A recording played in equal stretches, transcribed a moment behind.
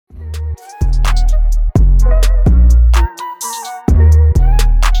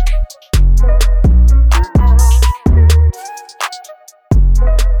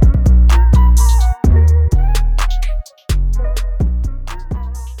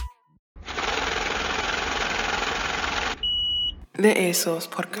The EarSauce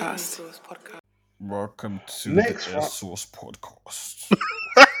podcast. Welcome to Next the one. EarSauce podcast.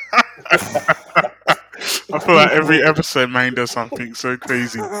 I feel like every episode, man does something so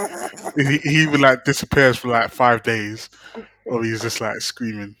crazy. He would like disappears for like 5 days, or he's just like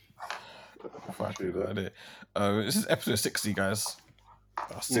screaming. Fucking idea. This is episode 60, guys.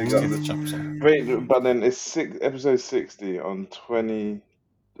 That's Big 60 up. the chapter. Wait, but then it's episode 60 on 20.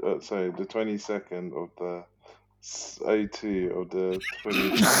 Sorry, the 22nd of the 02 of the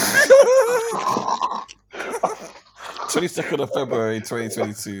 20. 22nd of February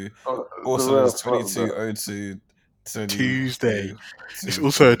 2022. The Also, it's rest of 2202. Tuesday. It's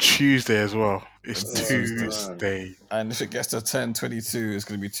also a Tuesday as well. It's It's Tuesday. And if it gets to 1022, it's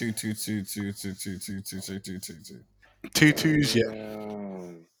going to be 22222222222. 2 twos, yeah.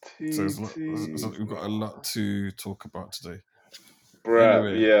 So we've got a lot to talk about today. Bruh,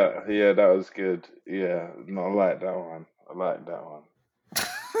 Anyway. yeah, that was good. Yeah, no, I like that one.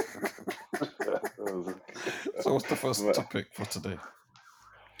 So what's the first topic for today?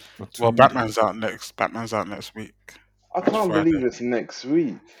 Well, Batman's out next week. I can't believe it's next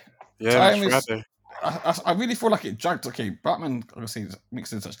week. Yeah, Time next is- Friday. I really feel like it dragged. Okay, Batman, obviously, makes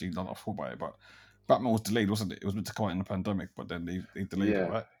sense actually, not off by it, but Batman was delayed, wasn't it? It was meant to come out in the pandemic, but then they delayed it,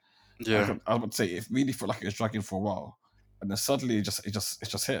 right? Yeah. I was about to say, it really felt like it was dragging for a while, and then suddenly it's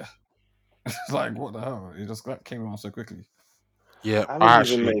just here. It's like, what the hell? It just came around so quickly. Yeah, I I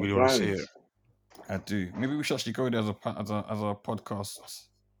haven't even actually made really want to see plans. it. I do. Maybe we should actually go there as a podcast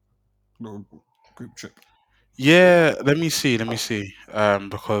little group trip. Yeah, let me see.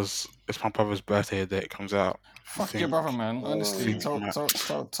 Because it's my brother's birthday the day it comes out. Fuck your brother, man. Honestly, tell Tom that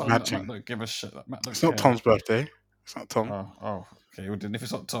Matt Matt don't give a shit. That Matt don't It's not care. Tom's birthday. It's not Tom. Oh, okay. Well, then if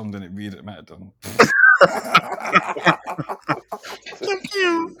it's not Tom, then it really doesn't matter. Then.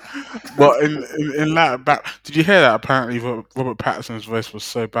 But in that did you hear that? Apparently, Robert Pattinson's voice was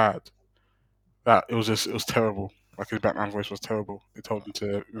so bad that it was terrible. Like his Batman voice was terrible. They told him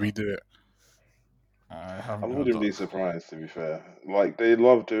to redo it. I wouldn't be surprised, to be fair. Like, they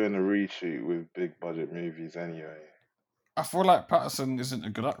love doing a reshoot with big budget movies anyway. I feel like Patterson isn't a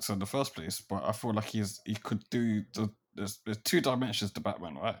good actor in the first place, but I feel like he could do there's two dimensions to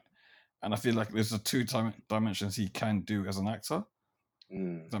Batman, right? And I feel like there's the two dimensions he can do as an actor.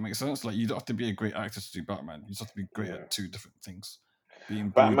 Does that make sense? Like, you don't have to be a great actor to do Batman. You just have to be great at two different things.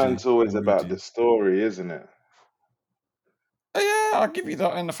 Batman's always about the story, isn't it? Yeah, I'll give you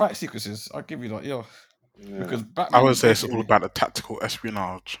that. And the fight sequences, I'll give you that, yeah. Because Batman, I would say it's all about the tactical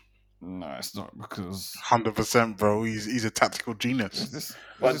espionage. No, it's not, because 100%, bro. He's a tactical genius.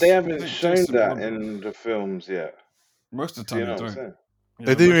 But they haven't shown that in the films yet. Most of the time, you know they what I'm don't. saying?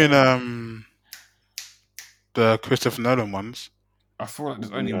 They do in the Christopher Nolan ones. I feel like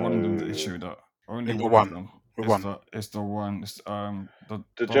there's only one of them that they showed up. Only one of them. It's the one. It's the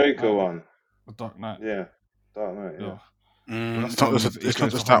Joker one. The Dark Knight. Yeah, Dark Knight. Yeah. It's not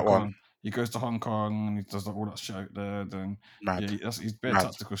just that one. He goes to Hong Kong and he does all that shit out there. Then he's bare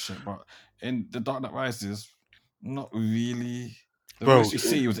tactical shit. But in the Dark Knight Rises, not really. The most you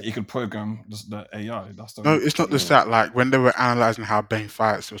see was that he could program the AI. It's not just that. Like when they were analyzing how Bane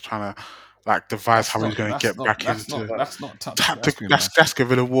fights, he was trying to devise how he's going to get back into. That's not tactical. That's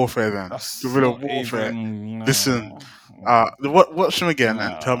guerrilla warfare. Then that's guerrilla warfare. Listen, watch him again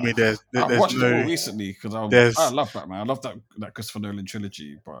and tell me there's watched no. it recently because I love Batman. I love that Christopher Nolan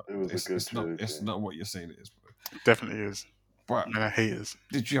trilogy, but it's not what you're saying it is. Bro. It definitely is. But I hate it.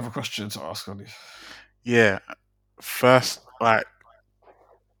 Did you have a question to ask, Ollie? Yeah. First,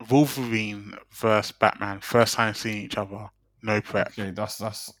 Wolverine versus Batman. First time seeing each other. No prep. Okay,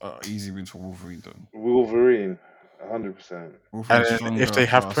 that's easy win for Wolverine then. Wolverine, 100%. And if they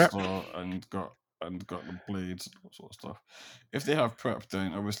have prep and got the blades and all sort of stuff. If they have prep,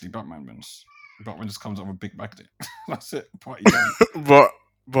 then obviously Batman wins. Batman just comes up with a big magnet. That's it. Party done.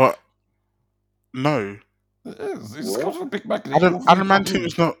 but no. It is. It just comes with a big magnet.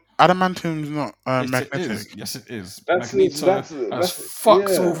 Adamantium's not magnetic. Yes, it is. Magneto has fucked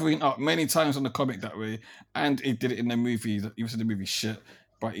Wolverine up many times on the comic that way, and he did it in the movie. He was in the movie shit,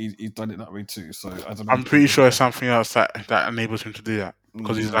 but he's done it that way too. So I'm pretty sure it's something else that enables him to do that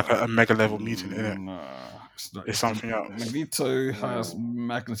because he's like a mega level mutant, isn't it? Nah, it's something else. Magneto has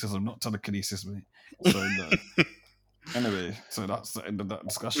magnetism, not telekinesis, mate. So no. Anyway, so that's the end of that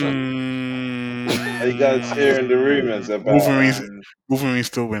discussion. Are you guys hearing the rumors about Wolverine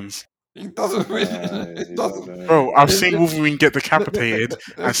still wins? He doesn't win. It doesn't. Bro, I've seen Wolverine get decapitated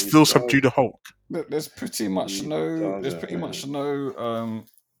and still subdue the Hulk. There's pretty much no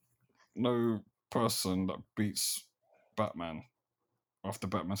person that beats Batman after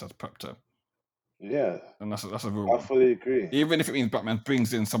Batman's had prepped him. Yeah, and that's a real I one. fully agree. Even if it means Batman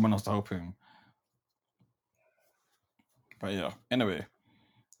brings in someone else to help him. But yeah, anyway,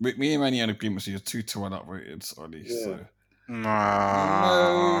 me and Manny in agreement. So you're 2-1 outrated, Ollie. Yeah. So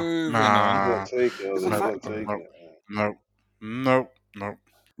Nah, moving You on. gotta take it, It's Ollie. a You fact, gotta bro. take nope, it. nope.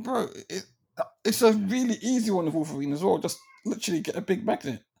 Bro, it's a really easy one with Wolverine as well. Just literally get a big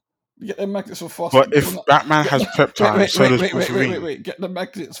magnet. You get the magnets from fast. But if Batman has prep time, so does Wolverine. Wait. Get the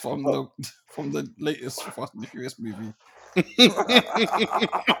magnets from the latest Fast and the Furious movie.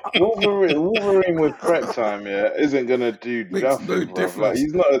 Wolverine with prep time, yeah, isn't gonna do Makes no nothing, bro. Like difference.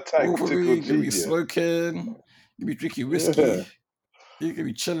 he's not a tactical Wolverine gonna be genius. smoking, gonna be drinking Yeah, whiskey. He gonna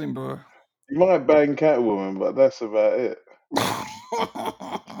be chilling, bro. he might bang Catwoman, but that's about it.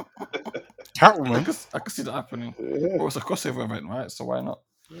 Catwoman. I could see that happening. Yeah. Well, it's a crossover event, right? So why not?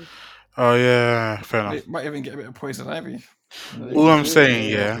 Oh yeah, fair enough. Might even get a bit of poison ivy. All I'm saying,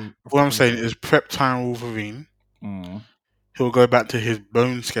 Yeah. all I'm saying is prep time Wolverine. Mm. He'll go back to his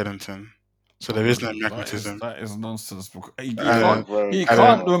bone skeleton, so there is no magnetism. That is nonsense. He Yeah, bro. he and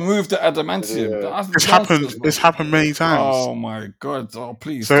can't then- remove the adamantium. Yeah. That's It's nonsense, happened. bro. It's happened many times. Oh my god! Oh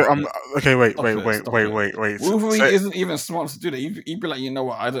please. So stop I'm it. okay. Wait. Stop it. Wolverine So, isn't even smart to do that. He'd be like, you know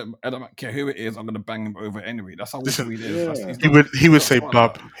what? I don't care who it is. I'm gonna bang him over anyway. That's how Listen, Wolverine is. Yeah. he would not say, smart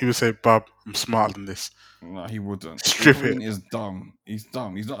 "Bub." like that. He would say, "Bub, I'm smarter than this." No, he wouldn't. Strip Wolverine it. is dumb. He's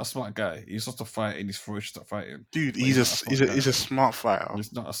dumb. He's not a smart guy. He's just a fighter and he's ferocious at fighting. Dude, But he's not smart guy. a smart fighter.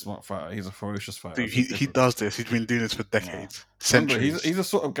 He's not a smart fighter. He's a ferocious fighter. Dude, It's he different. does this. He's been doing this for decades, Remember, centuries. he's a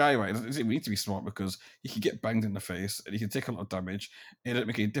sort of guy, right? He doesn't need to be smart because he can get banged in the face and he can take a lot of damage. And it don't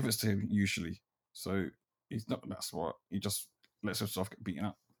make any difference to him usually. So he's not that smart. He just lets himself get beaten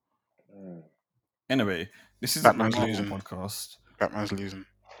up. Mm. Anyway, this is Batman's a Marvel losing. podcast. Batman's losing.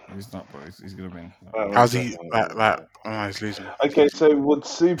 He's not, bro. He's gonna win. Batman's How's he definitely Oh, he's losing. Okay, so would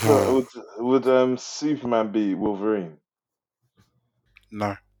Superman beat Wolverine?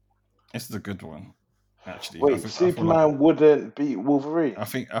 No. This is a good one, actually. Wait, Superman wouldn't beat Wolverine. I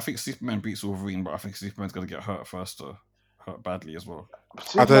think Superman beats Wolverine, but I think Superman's gonna get hurt first, though. Hurt badly as well.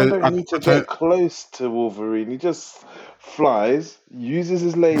 Superman don't need to get close to Wolverine. He just flies, uses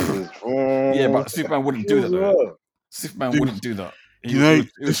his lasers. Yeah, but Superman wouldn't do that, though. Well. Superman Dude, wouldn't do that. He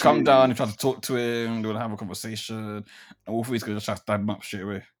would come down and try to talk to him. They would have a conversation, and Wolverine's gonna just try to stab him up straight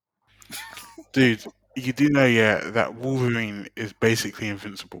away. Dude, you do know, that Wolverine is basically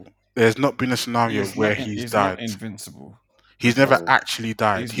invincible. There's not been a scenario where he's died. Not invincible. He's never actually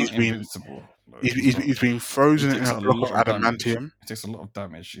died. He's been invincible. He's been frozen in a block of adamantium. Damage. It takes a lot of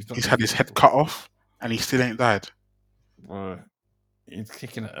damage. He's had his head cut off, and he still ain't died. Bro, he's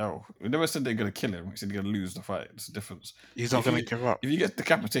kicking an L. We never said they're gonna kill him. We said they're gonna lose the fight. It's a difference. He's not gonna give up. If you get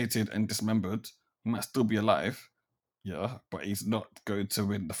decapitated and dismembered, he might still be alive. Yeah, but he's not going to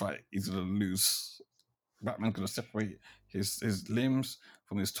win the fight. He's gonna lose. Batman's gonna separate his limbs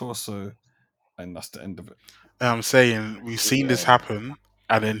from his torso, and that's the end of it. I'm saying we've seen this happen,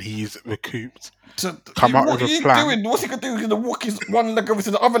 and then he's recouped. Come up with a plan. Doing? What's he gonna do? He's gonna walk his one leg over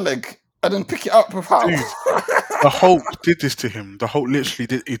to the other leg and then pick it up with how? Dude, the Hulk did this to him. The Hulk literally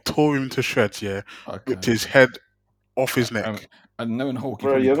did. He tore him to shreds. Yeah, ripped his head off his neck. And knowing Hulk,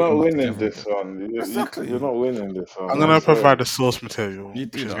 bro, you're not winning this one. Exactly. You're not winning this one. I'm gonna provide the source material,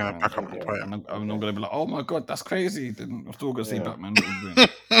 which is gonna back up my point. And I'm not gonna be like, oh my god, that's crazy. Then I'm still gonna say Batman.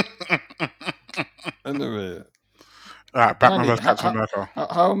 Anyway. Alright, Batman vs Captain America.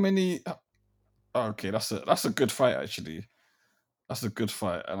 How many? Okay, that's a good fight actually. That's a good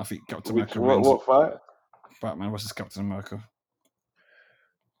fight, and I think Captain America wins. What fight? Batman versus Captain America.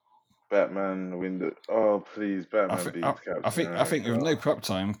 Batman wins it. Oh please, Batman beats Captain America. I think with no prep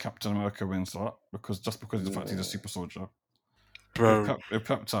time, Captain America wins that because of the fact he's a super soldier. Bro, with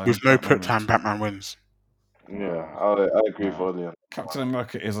prep time, with no prep time, Batman wins. Yeah, I agree with Audience. Captain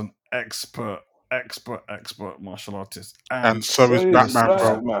America is an expert martial artist, and so is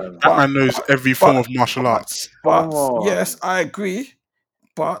Batman, bro. Batman knows every form of martial arts. But yes, I agree.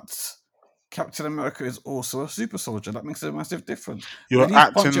 But Captain America is also a super soldier. That makes a massive difference. You're when he's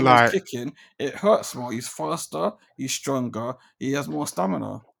acting punching like and kicking, it hurts more. He's faster. He's stronger. He has more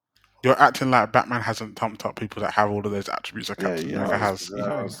stamina. You're acting like Batman hasn't pumped up people that have all of those attributes that Captain America has. He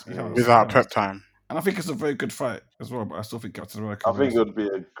has. Without prep time. And I think it's a very good fight as well, but I still think Captain America I think it would be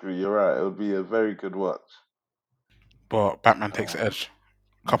you're right. It would be a very good watch. But Batman takes the edge.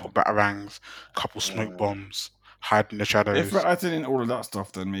 Couple batarangs, couple smoke bombs, hide in the shadows. If we're adding in all of that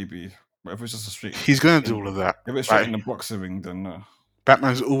stuff, then maybe. But if it's just a straight... He's going to do all of that. If it's straight in the boxing ring, then no.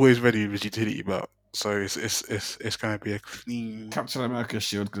 Batman's always ready with his utility belt. So it's going to be a clean... Captain America's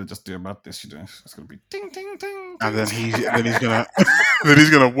shield going to just do a madness, you know. It's going to be ding, ding, ding. And then he's going to... Then he's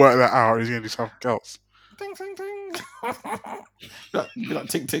gonna work that out. He's gonna do something else. Ting ting ting. Be like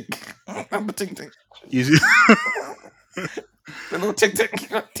tink tink. Remember tink tink. He's, The little tink tink.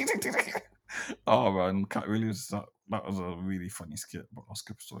 Tink tink tink. Oh man, Cat Williams. That was a really funny skit by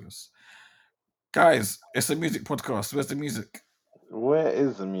Oscar Pistorius. Guys, it's a music podcast. Where's the music? Where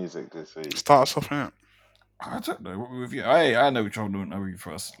is the music this week? start us off out. I don't know. What we review? Hey, I know which one we review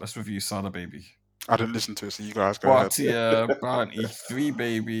first. Let's review Sada Baby. I didn't listen to it, so you guys go ahead. Party Bounty 3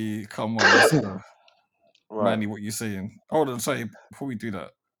 Baby. Come on, let's go. Right. Manny, what you saying? Hold on, sorry, before we do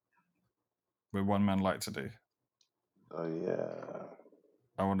that, we're one man light today. Oh yeah.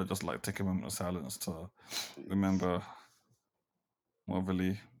 I want to just like take a moment of silence to Jeez. remember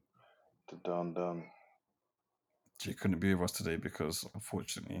Moverly. The Don. She couldn't be with us today because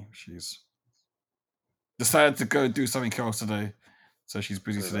unfortunately she's decided to go do something else today. So she's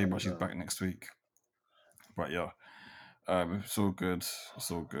busy today, but she's back next week. But yeah, it's all good.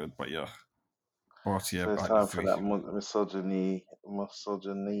 It's all good. But yeah, Party So it's Bounty time for 3. that misogyny. What's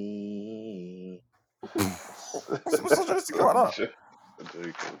misogynistic about that?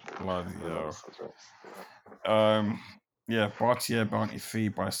 Bloody hell. Yeah, Party Bounty 3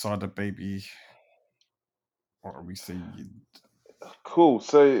 by Sada Baby. What are we saying? Cool.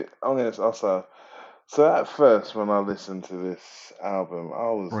 So I'll say. So at first, when I listened to this album, I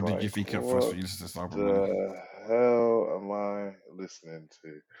was What like, did you think at first when you listened to this album? the hell am I listening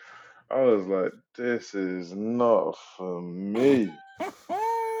to? I was like, this is not for me.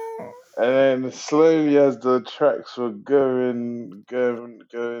 And then slowly, as the tracks were going, there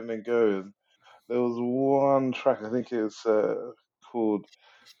was one track, I think it was called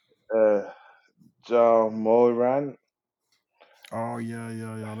Ja Moran. Oh, yeah, I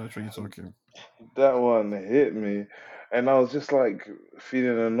know what you're talking. That one hit me, and I was just like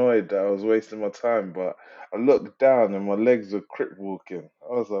feeling annoyed that I was wasting my time. But I looked down and my legs were crip walking.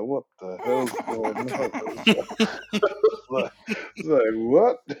 I was like, "What the hell's going on?" I was like,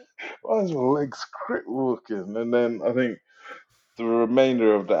 "What? Why is my legs crip walking?" And then I think the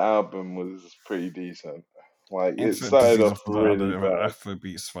remainder of the album was pretty decent. Like it Internet started Disease off after that had a really bit of an bad.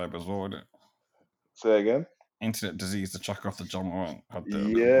 Afrobeats vibe as well, didn't it? Say again. Internet Disease, the track off the John Moran, had a bit of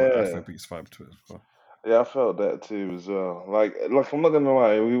an Yeah. Afrobeats vibe to it as well. Yeah, I felt that too as well. Like I'm not gonna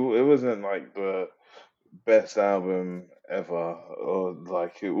lie, it wasn't like the best album ever, or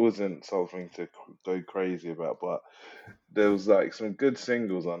like it wasn't something to go crazy about. But there was like some good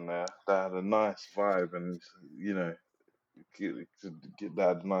singles on there that had a nice vibe, and you know, that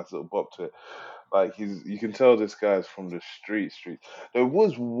had a nice little bop to it. Like you can tell this guy's from the street. There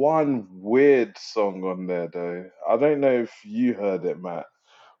was one weird song on there though. I don't know if you heard it, Matt,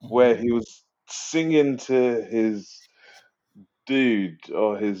 where he was singing to his dude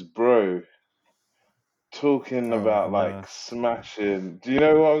or his bro, talking about like smashing. Do you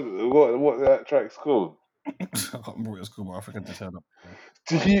know what that track's called? I can't remember what it's called, but I think I did hear that.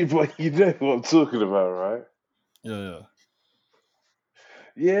 Do you? But you know what I'm talking about, right? Yeah.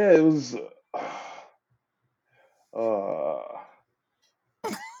 Yeah, it was.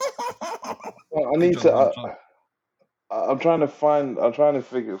 I need to. I'm trying to find. I'm trying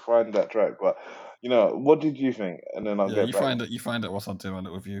to find that track. But you know, what did you think? And then I'll get you back. find it. You find it. What's on doing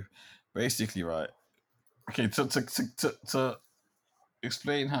it with you? Basically, right? Okay, to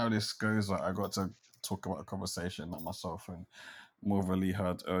explain how this goes, like, I got to talk about a conversation that myself and Moverly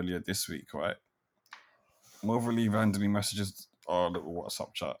had earlier this week, right? Moverly randomly messages our little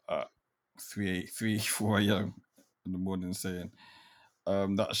WhatsApp chat at 4 a.m. in the morning saying,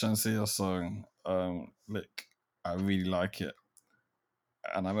 that Shansia song, look, I really like it.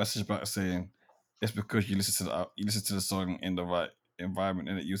 And I messaged back saying, it's because you listen to the song in the right environment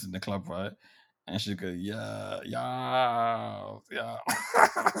and it used in the club, right? And she go, yeah. She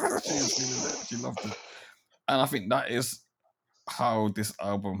was feeling it. She loved it. And I think that is how this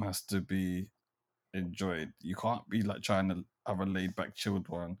album has to be enjoyed. You can't be like trying to have a laid back, chilled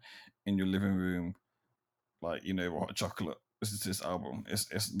one in your living room, like, you know, hot chocolate. Listen to this album.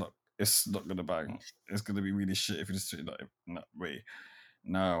 It's not gonna bang. It's gonna be really shit if you listen to it in that way.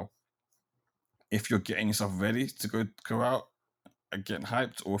 Now, if you're getting yourself ready to go out and getting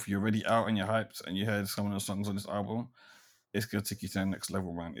hyped, or if you're already out and you're hyped and you heard some of the songs on this album, it's gonna take you to the next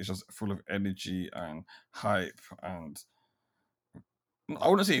level, man. It's just full of energy and hype, and I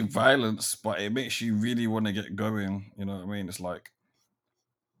wouldn't say violence, but it makes you really want to get going. You know what I mean? It's like,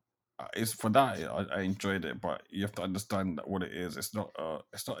 it's for that I enjoyed it, but you have to understand that what it is. It's not a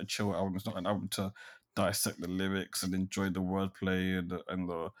chill album. It's not an album to dissect the lyrics and enjoy the wordplay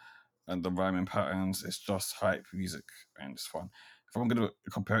and the rhyming patterns. It's just hype music and it's fun. If I'm gonna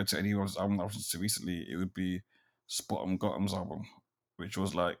compare it to anyone's album I listened to recently, it would be Spot 'em Gotham's album, which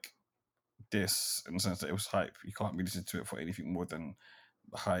was like this in the sense that it was hype. You can't really listen to it for anything more than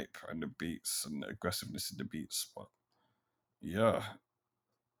the hype and the beats and the aggressiveness in the beats. But yeah,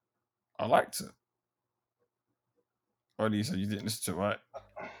 I liked it. Only you said you didn't listen to it, right?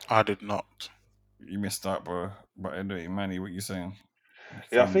 I did not. You missed out, bro. But anyway, Manny, what you saying? You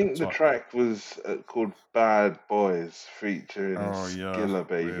Yeah, I found think the top. track was called "Bad Boys" featuring Oh yeah, Skilla with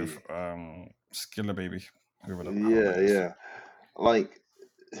Baby. Skiller Baby, whoever the hell Yeah, that is. yeah. Like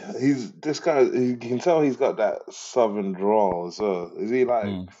he's this guy. You can tell he's got that southern drawl as well. Is he like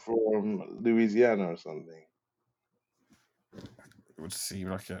Mm. from Louisiana or something? It would seem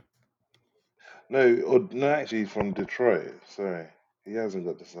like it. No, actually, he's from Detroit. Sorry, he hasn't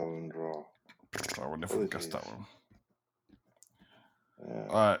got the southern drawl. I would never guess Apologies. that one. Yeah.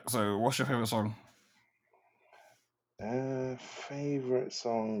 Alright, so what's your favorite song? Favorite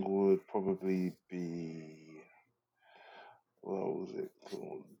song would probably be, what was it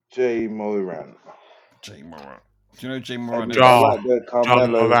called? J Moran. Jay Moran. Do you know Jay Moran And I is? Ja, like the Ja Carmelo's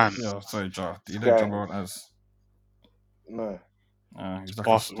Moran, Yeah, sorry, Jar. Do you know Jay skank. Moran as? No. He's like a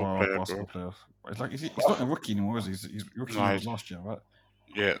basketball star player, basketball bro. player. It's like he's not a rookie anymore, is he? He's rookie No, last year, right?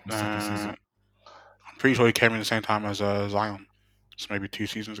 yeah. The second season. I'm pretty sure he came in the same time as Zion. It's maybe 2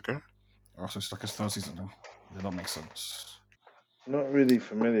 seasons ago. Oh, so it's like his third season now. Yeah, that makes sense. Not really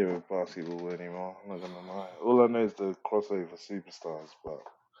familiar with basketball anymore, I'm not gonna lie. All I know is the crossover superstars, but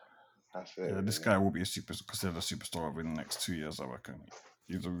that's it, Yeah, this really. guy will be considered a superstar within the next 2 years, I reckon.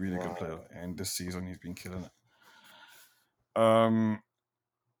 He's a really good player, Wow. and this season he's been killing it.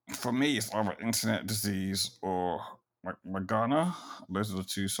 For me, it's either Internet Disease or Magana. Those are the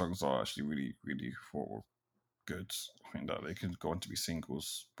two songs that I actually really, really thought were good. I think that they can go on to be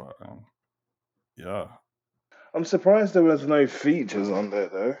singles, but yeah. I'm surprised there was no features on there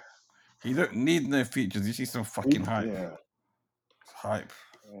though. You don't need no features. You see some fucking hype. Yeah, Hype.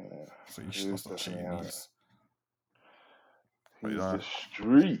 yeah. So He was that's that shit definitely you on need. it. But He's yeah. the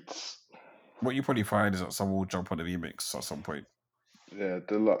streets. What you probably find is that someone will jump on the remix at some point. Yeah,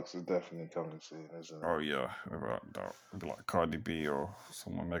 Deluxe is definitely coming soon, isn't it? Oh yeah, without doubt. It'd be like Cardi B or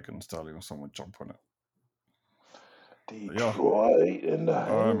someone Megan Thee Stallion or someone jump on it. But yeah. Detroit in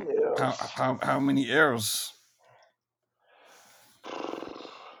the house. How many eras?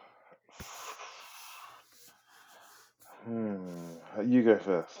 You go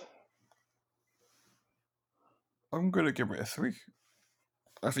first. I'm gonna give it a 3.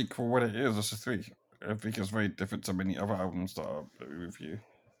 I think for what it is, it's a 3. I think it's very different to many other albums that I review,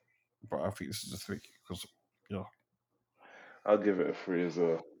 but I think this is a 3 because yeah. I'll give it a 3 as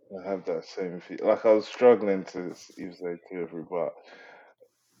well. I have that same feel. Like I was struggling to even say 2 or 3, but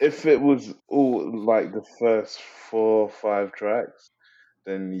if it was all like the first 4 or 5 tracks,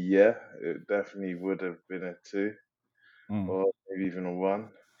 then yeah, it definitely would have been a 2 or maybe even a 1.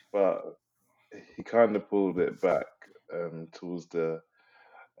 But he kind of pulled it back towards the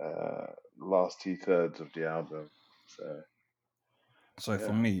uh, last 2/3 of the album. So for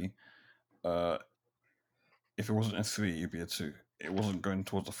Yeah, me, if it wasn't a 3, it'd be a 2. It wasn't going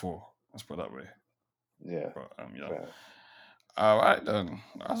towards a 4. Let's put it that way. yeah, But yeah. fair. All right then.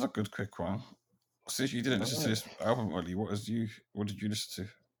 That's a good quick one. Since you didn't listen to Nice. this album early, what did you listen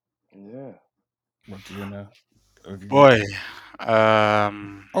to? Yeah. What do you wanna review? Boy,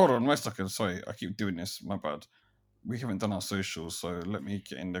 Hold on, 1 second. Sorry, I keep doing this. My bad. We haven't done our socials, so let me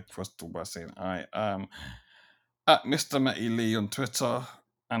get in the crystal by saying I am at Mr. Matty Lee on Twitter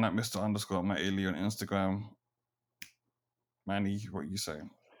and at Mr. underscore Matty Lee on Instagram. Manny, what are you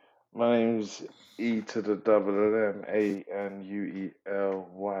saying? My name's E to the double M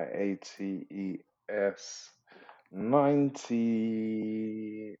ANUELYATES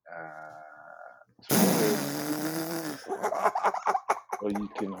 90 Twitter, or you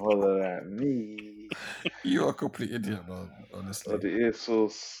can holler at me. You are a complete idiot, man, Or honestly. the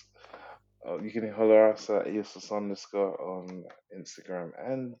EarSauce. You can holler us at EarSauce underscore on Instagram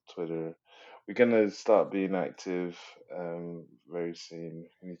and Twitter. We're gonna start being active very soon.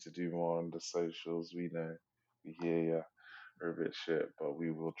 We need to do more on the socials. We know, we hear ya. We're a bit shit, but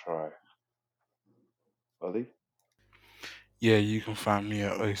we will try. Ollie? yeah, you can find me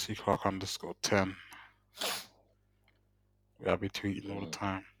at OC Clark _10. I'll be tweeting all the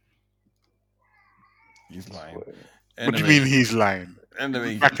time. He's lying. Sweating. What do you Anyway, mean he's lying?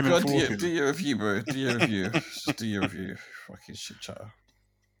 anyway, Backing go and do your forthing. review, bro. Do your review. Just do your review. Fucking shit chatter.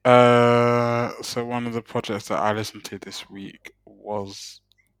 So one of the projects that I listened to this week was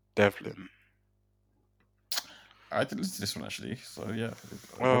Devlin. I did listen to this one actually, so yeah.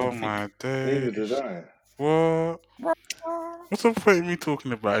 Oh my Neither days. did I. What? What's the point of me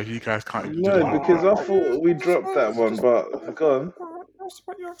talking about if you guys can't even do No, the because I review? thought we dropped that one, but go on. us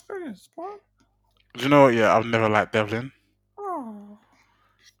about your experience, boy. Do you know what? Yeah, I've never liked Devlin. Oh.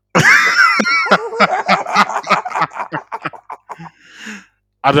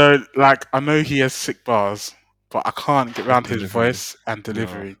 I don't like. I know he has sick bars, but I can't get His around his delivery. voice and No,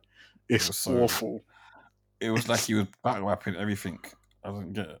 delivery. it It's was so. awful. It was like he was back rapping everything. I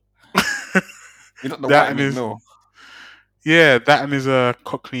didn't get it. You know the That white and Meek his Mill. that and his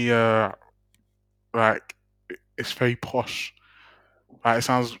Cockney like it's very posh. Like it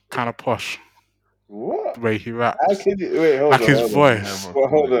sounds kind of posh What? the way he How raps. can you wait? Like Hold on, his hold on. voice, Never Well, call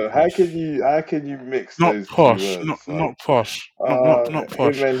hold him on. posh. How can you mix not those two posh, words? not Like, posh, not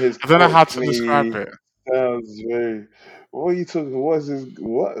him posh. and his I don't know how to describe Cockney it. sounds very. What are you talking? What's his?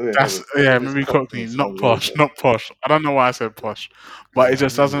 What? Wait, hold That's on. yeah, His maybe Cockney Cockney, not sounds very posh, not posh. I don't know why I said posh, but it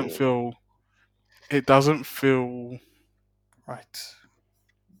just doesn't good. feel. It doesn't feel. Right.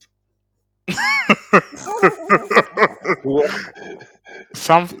 What?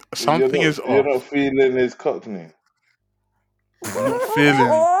 Something is You're off. not feeling his Cockney. I'm not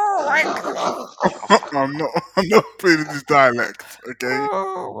feeling. I'm not feeling this dialect. Okay,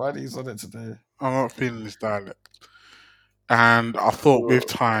 Oh, Riley's on it today. I'm not feeling this dialect. And I thought with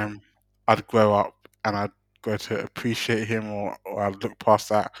time I'd grow up and I'd go to appreciate him, or I'd look past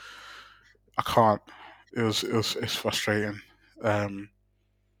that. I can't. It's frustrating. Um,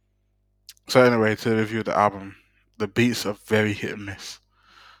 so anyway, to review the album, the beats are very hit and miss.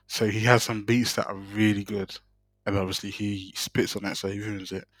 So he has some beats that are really good, and obviously he spits on it, so he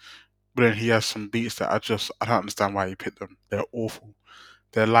ruins it. But then he has some beats that I don't understand why he picked them. They're awful.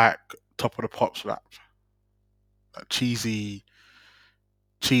 They're like top of the pops rap, like cheesy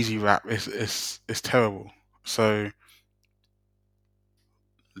rap. It's terrible. So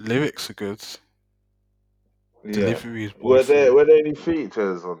lyrics are good, Yeah. delivery is woeful. Were there any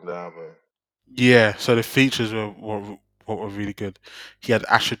features on the album? Yeah, so the features were what were really good. He had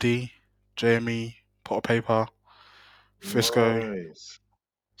Asher D, Jamie, Pot of Paper, Frisco. Nice.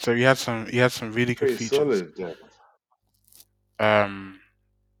 So he had some really good Pretty features. solid then. Um,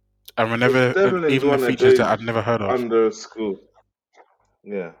 and Because whenever Devlin's even the one of features that those I'd never heard of. under school.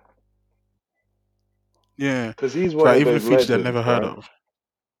 Yeah. Yeah, Because he's so one like, of even the those features I'd legends, never heard right? of.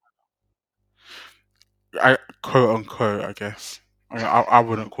 I quote unquote, I guess. I mean, I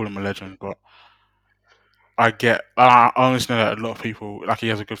wouldn't call him a legend, but I honestly know that a lot of people like he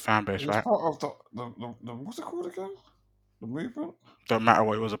has a good fan base, He was right? part of the what's it called again? The movement? Don't matter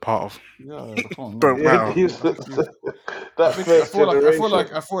what he was a part of. Yeah, I can't Don't remember. Yeah, matter. he's I think he was. that first generation.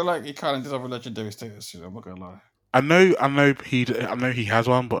 I feel like he kind of did have a legendary status. You know, I'm not gonna lie. I know he has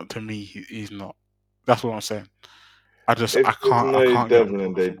one, but to me, he's not. That's what I'm saying. If there's I no can't get on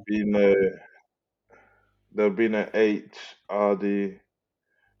Devlin, board with him. there'd be no H, RD,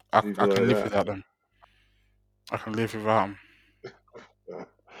 I people can like live that. without them. I can live without him. Uh,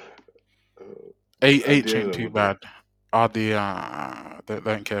 H ain't Adiola too wouldn't. bad. RD,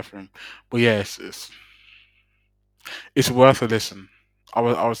 don't care for him. But yeah, it's worth a listen. I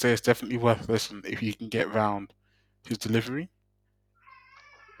would say it's definitely worth a listen if you can get round his delivery.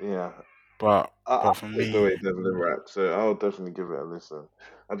 Yeah, I But for like the way me, Devlin raps, so I'll definitely give it a listen.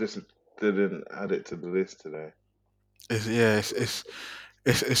 I just didn't add it to the list today. it's yeah,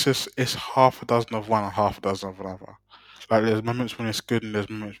 it's just it's half a dozen of one and half a dozen of another. Like there's moments when it's good and there's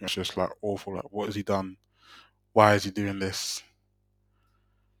moments when it's just like awful. Like what has he done? Why is he doing this?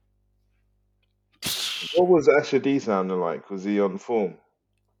 What was Asher D sounding like? Was he on form?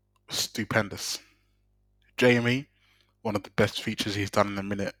 Stupendous. Jamie, one of the best features he's done in a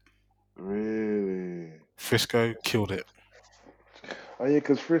minute. Really? Frisco killed it. Oh yeah,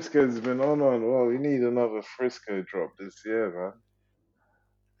 because Frisco's been on. Well, we need another Frisco drop this year, man.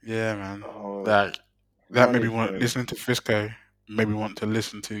 Yeah, man. Oh, That that made money me want point. listening to Frisco. Made me want to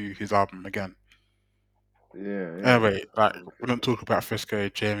listen to his album again. Yeah, yeah, Anyway, like we don't talk about Frisco,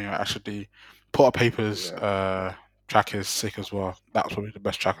 Jamie, or Ashley. Potter Papers yeah. track is sick as well. That's probably the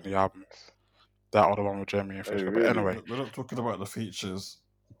best track on the album. That or the one with Jamie and Oh, Frisco. But really? anyway, We're not talking about the features,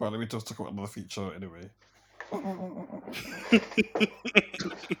 but let me just talk about another feature anyway.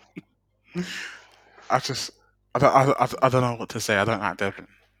 I just I don't know what to say. I don't like Devlin,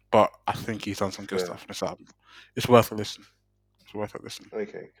 but I think he's done some good Yeah. stuff in this album. It's worth a listen. It's worth a listen.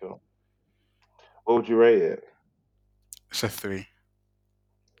 Okay, cool. What would you rate it? It's a 3.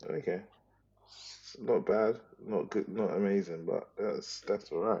 Okay. It's not bad, not good, not amazing, but that's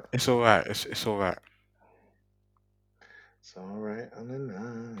all right. It's all right. It's all right. It's all right on the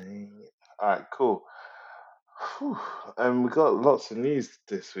night. All right, cool. Whew. And we got lots of news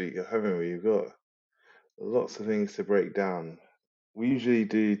this week, haven't we? We've got lots of things to break down. We usually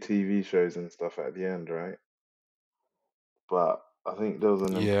do TV shows and stuff at the end, right? But I think there was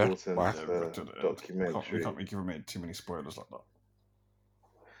an Yeah. important Why? Yeah, we got to the end. We documentary. can't be giving me too many spoilers like that.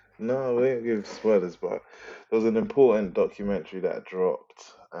 No, we didn't give spoilers, but there was an important documentary that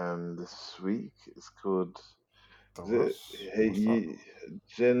dropped this week. It's called, There is it was. Hey What's that? You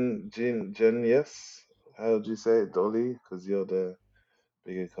Jen Yes? How do you say it, Dolly? Because you're the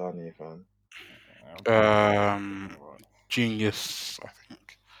bigger Kanye fan. I'll give it a look. Um, Genius, I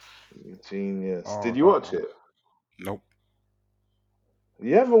think. Genius. Oh, Did you that watch one. it? Nope.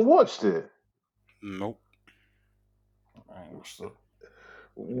 You haven't watched it? Nope. I ain't watched that.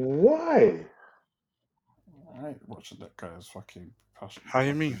 Why? I ain't watching that guy's fucking passion. How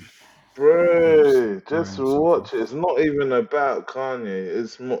you mean? Fucking Bro, blowing just himself watch off. it. It's not even about Kanye.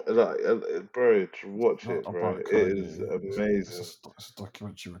 It's more like, bro, watch Not it, bro. about It is Kanye. amazing. It's a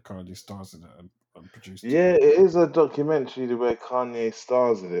documentary where Kanye stars in it and produced it. Yeah, it is a documentary where Kanye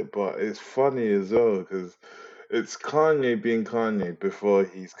stars in it, but it's funny as well because it's Kanye being Kanye before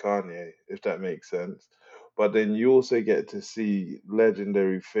he's Kanye, if that makes sense. But then you also get to see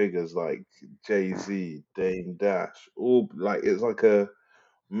legendary figures like Jay-Z, Dame Dash, all like it's like a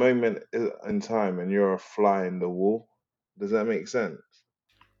moment in time and you're a fly in the wall. Does that make sense?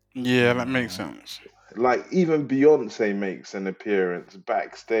 Yeah, that makes Mm. sense. Like even Beyonce makes an appearance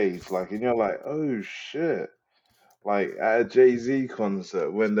backstage, like, and you're like, oh shit. Like at a Jay Z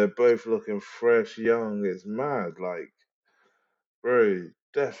concert when they're both looking fresh, young, it's mad. Like, bro,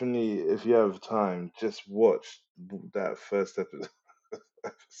 definitely if you have time, just watch that first episode.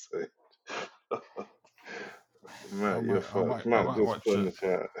 episode. Matt, you're fucked. I Matt might just watch put in it. the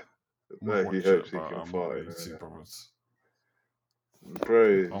chat I might that he watch it, hopes he but can I'm not fart in really too it. bothered. Bro,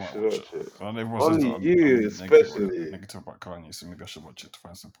 I you might should watch it. watch it. And everyone says that Only you, I'm especially. negative about Kanye, so maybe I should watch it to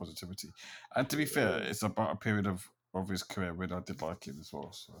find some positivity. And to be fair, Yeah, it's about a period of his career when I did like him as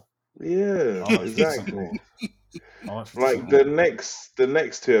well. So yeah, I'll actually listen exactly. more. I'll actually listen Like more. the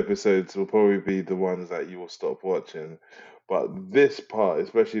next two episodes will probably be the ones that you will stop watching, but this part,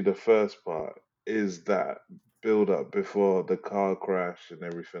 especially the first part, is that build up before the car crash and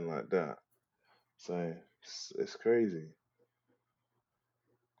everything like that. So it's crazy.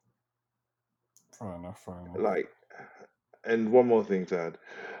 Fair enough, fair enough. Like, and one more thing to add,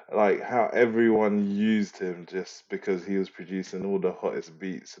 like how everyone used him just because he was producing all the hottest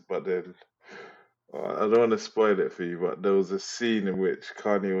beats, but then I don't want to spoil it for you, but there was a scene in which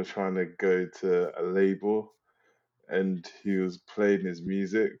Kanye was trying to go to a label and he was playing his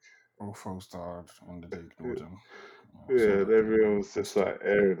music. All falls died and they ignored him. I saw Yeah, and that coming. everyone was just Messed up. like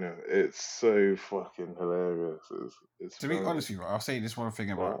airing him. It's so fucking hilarious. It's To be funny. honest with you, I'll say this one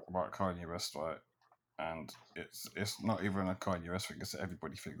thing But about Kanye West, right? And it's not even a Kanye West thing; it's an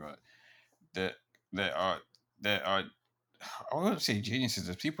everybody thing, right? There there are there are I wouldn't say geniuses.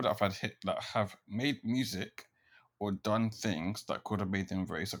 There's people that have had hit that have made music or done things that could have made them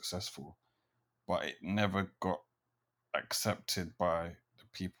very successful, but it never got accepted by the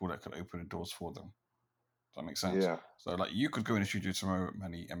people that could open the doors for them. Does that make sense? yeah, So like you could go in the studio tomorrow,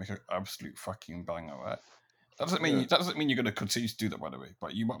 Manny, and make an absolute fucking banger, right? yeah, That doesn't mean you're gonna continue to do that, by the way.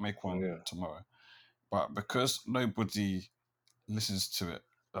 But you might make one yeah, tomorrow. But because nobody listens to it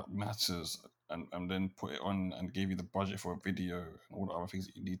that matters and then put it on and gave you the budget for a video and all the other things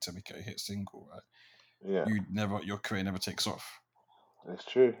that you need to make it a hit single, right? yeah. Your career never takes off. It's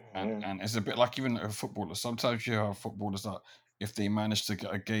true. And Yeah, and it's a bit like even a footballer. Sometimes you have footballers that if they manage to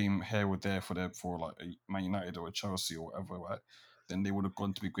get a game here or there for like a Man United or a Chelsea or whatever, right? Then they would have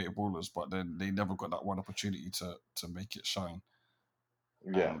gone to be great ballers, but then they never got that one opportunity to make it shine.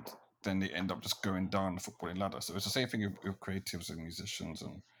 yeah, And then they end up just going down the footballing ladder. So it's the same thing with creatives and musicians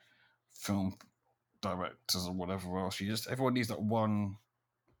and film directors or whatever else. Everyone needs that one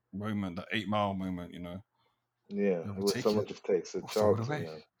moment, that 8 Mile moment, yeah. They'll Where take someone it just takes a or throw it chance on away.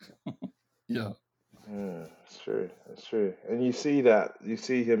 them. Yeah. Yeah, it's true. It's true. And you see that, you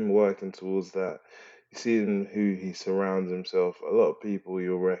see him working towards that. You see him who he surrounds himself. A lot of people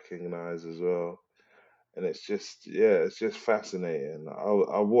you'll recognize as well. And it's just, yeah, it's just fascinating.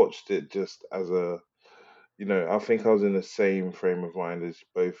 I watched it just as a, I think I was in the same frame of mind as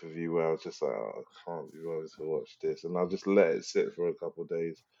both of you, where I was just like, oh, I can't be bothered to watch this, and I'll just let it sit for a couple of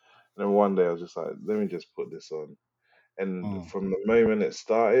days. And then one day I was just like, let me just put this on. And Mm. from the moment it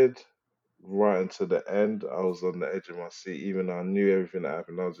started right until the end, I was on the edge of my seat. Even though I knew everything that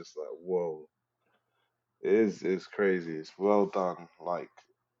happened, I was just like, whoa, it's crazy. It's well done. Like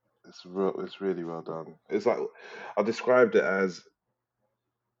it's really well done. It's like I described it as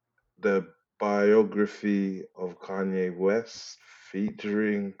the biography of Kanye West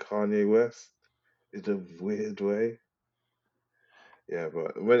featuring Kanye West in a weird way. Yeah,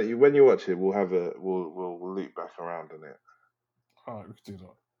 but when you watch it, we'll loop back around on it. Alright, we can do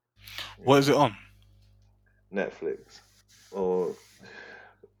that. What is it on? Netflix or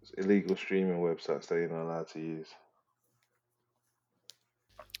illegal streaming websites that you're not allowed to use.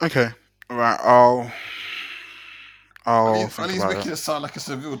 Okay, right. I'll think Ali's about making it. it sound like it's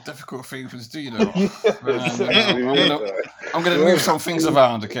a real difficult thing for us to do, you know. Yeah, Man, you know, exactly. I'm gonna move some things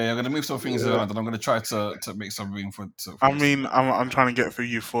around, okay? I'm gonna move some things around, and I'm gonna try to make some room for I us. mean, I'm trying to get through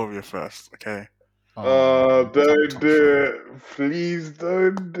Euphoria first. Okay. Oh, don't top do show. it. Please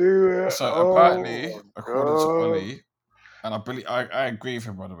don't do it. So Oh apparently, my according to god. Ollie, and I believe I agree with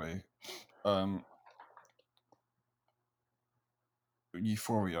him, by the way.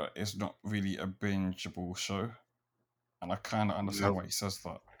 Euphoria is not really a bingeable show, and I kind of understand No. why he says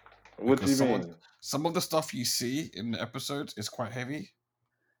that, What do because you mean? some of the stuff you see in the episodes is quite heavy,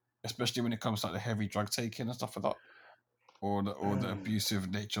 especially when it comes to like the heavy drug taking and stuff like that, or the abusive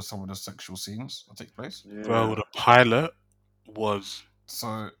nature of some of the sexual scenes that take place. Bro, Yeah. the pilot was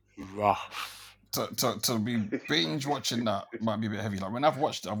So rough. to be binge watching that might be a bit heavy. Like when I've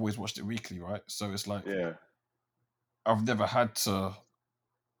watched it, I've always watched it weekly, right? So it's like Yeah. I've never had to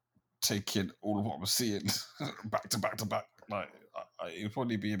take in all of what I'm seeing back to back to back. Like it'd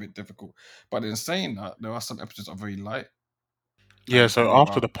probably be a bit difficult. But in saying that, there are some episodes that are very light, and Yeah, it's so really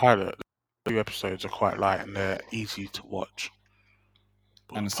after about the pilot, the 2 episodes are quite light and they're easy to watch.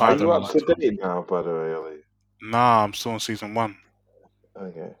 But and the it's Are about pilot you them up like to date now, by the way, Ollie? Nah, I'm still on season 1.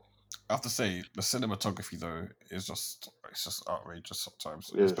 Okay. I have to say the cinematography though is just outrageous sometimes,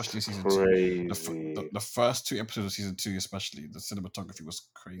 It's especially season 2. crazy. The first 2 episodes of season 2, especially the cinematography was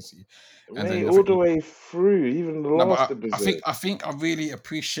crazy, and Mate, then I all think the way through, even the no, but last I think episode. I really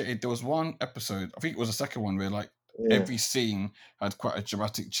appreciated. There was one episode, I think it was the second one, where like Yeah. every scene had quite a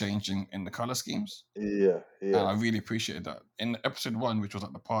dramatic change in the color schemes, Yeah. and I Yeah. really appreciated that. In episode 1, which was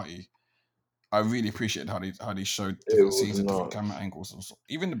at the party, I really appreciated how they showed It different was scenes and different camera nuts. angles. Also.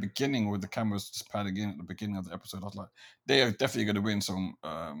 Even the beginning with the cameras just panning in at the beginning of the episode, I was like, they are definitely going to win some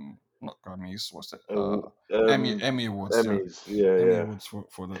not Grammys, what's it? Emmy awards, yeah, Emmys. Yeah. Emmy Yeah. awards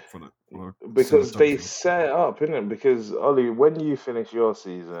for the Because they cinematography. set it up, innit? Because Ollie, when you finish your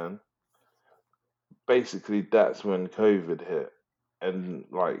season, basically that's when COVID hit and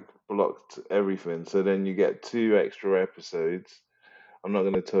like blocked everything. So then you get 2 extra episodes. I'm not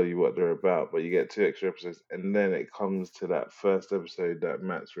going to tell you what they're about, but you get 2 extra episodes, and then it comes to that first episode that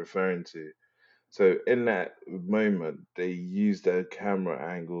Matt's referring to. So in that moment, they use their camera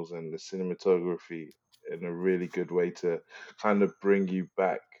angles and the cinematography in a really good way to kind of bring you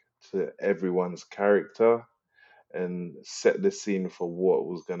back to everyone's character and set the scene for what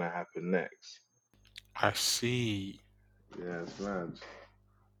was going to happen next. I see. Yeah, it's mad.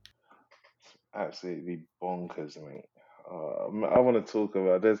 Absolutely bonkers, mate. I want to talk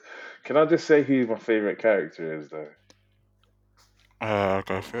about this. Can I just say who my favorite character is, though?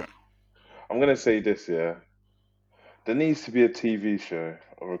 Go for it. I'm gonna say this, yeah. There needs to be a TV show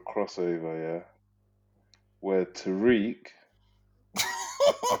or a crossover, yeah, where Tariq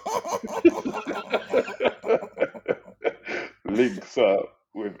links up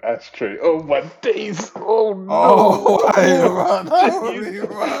with Ashtray. Oh my days! Oh no! Oh, hey, Oh man, my that would days! be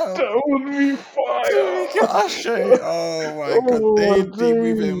mad. That would be Take fire! Ashay. Oh my god, Oh my they'd be days!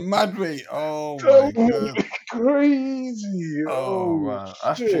 moving mad way. Oh That my would god. be crazy! Oh Oh man,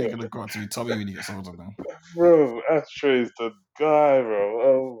 Ashtray shit! gonna go out to be Tommy when he gets older, man. Bro, Ashtray's the guy, bro.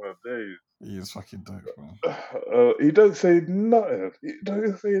 Oh my days. He is fucking dope, man. He don't say nothing. He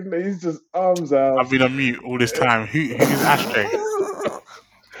don't say nothing. He's just arms out. I've been on mute all this time. Who's Ashtray?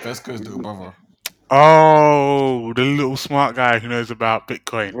 Fesco's little brother. Oh, the little smart guy who knows about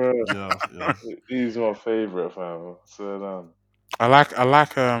Bitcoin. Bro, Yeah, yeah. he's my favorite fam. So I like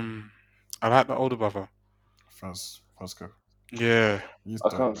the older brother. Fesco. Yeah. He's I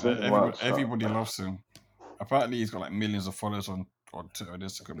dope, can't say man. much. Everybody loves him. Apparently, he's got like millions of followers on Twitter and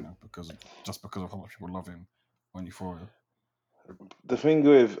Instagram now just because of how much people love him on Euphoria. The thing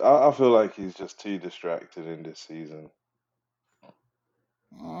with, I feel like he's just too distracted in this season.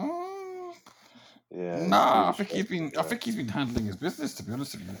 Mm, Yeah, he's too nah, distracted, I bro. think he's been handling his business, to be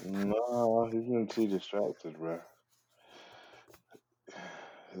honest with you. No, he's been too distracted, bro.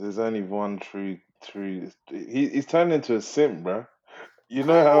 There's only one true. He's turned into a simp, bro. You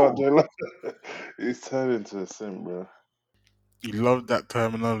know how I Oh, do like. He's turned into a simp, bro. You love that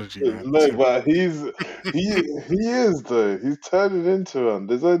terminology, man. No, but he is though. He's turning into one.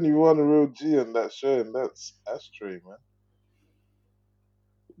 There's only one real G on that show, and that's Ashtray, man.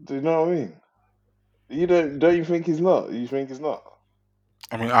 Do you know what I mean? You don't you think he's not? You think he's not?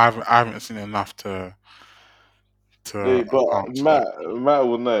 I mean, I haven't seen enough to Yeah, but answer that. Matt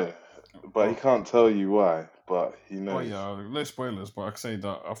will know, but he oh, can't tell you why. but he Oh knows. yeah, no spoilers, but I can say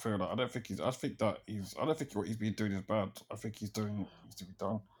that I feel that I don't think what he's been doing is bad. I think he's doing what needs to be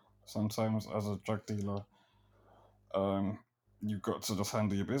done. Sometimes as a drug dealer, you've got to just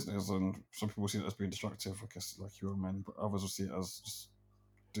handle your business, and some people see it as being destructive. I guess like you and many, but others will see it as just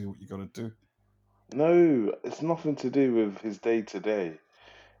do what you got to do. No, it's nothing to do with his day to day.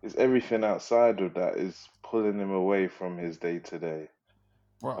 It's everything outside of that is pulling him away from his day to day.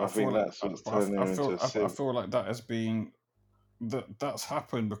 But I I feel think like, that's what's turning him into a I sim. feel like that has been that's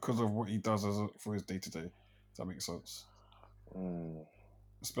happened because of what he does for his day to day. Does that make sense? Mm.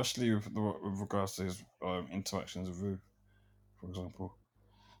 Especially with regards to his interactions with Rue, for example.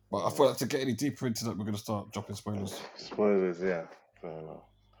 But I feel like to get any deeper into that, we're going to start dropping spoilers. Spoilers, yeah. Fair enough.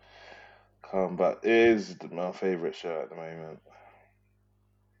 But it is my favourite show at the moment.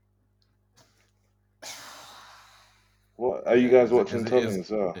 What are you Yeah, guys watching, Tommy,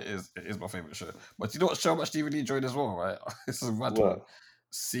 as well? It is my favorite show. But you know what show I'm actually really enjoyed as well, right? This is a mad one. What?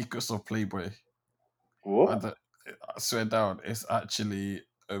 Secrets of Playboy. I, What? don't- I swear down, it's actually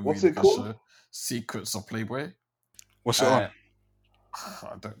a What's really it good called? show. Secrets of Playboy. What's it on?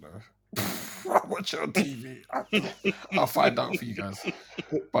 I don't know. I watch it on TV. I'll find out for you guys.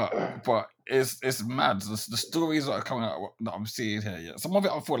 But it's mad. The stories that are coming out that I'm seeing here. Yeah, some of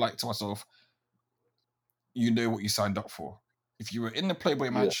it I feel like to myself, you know what you signed up for. If you were in the Playboy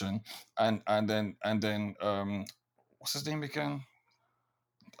Yeah. Mansion and then what's his name again?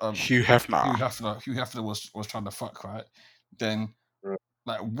 Hugh Hefner. Hugh Hefner was trying to fuck, right? Then Right.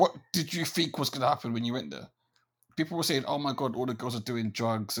 like what did you think was gonna happen when you went there? People were saying, "Oh my god, all the girls are doing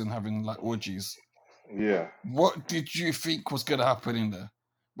drugs and having like orgies." Yeah. What did you think was gonna happen in there?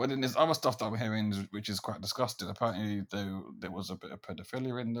 But then there's other stuff that I'm hearing which is quite disgusting. Apparently there was a bit of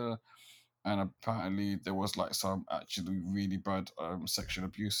pedophilia in there, and apparently there was like some actually really bad sexual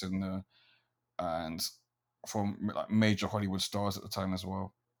abuse in there, and from like major Hollywood stars at the time as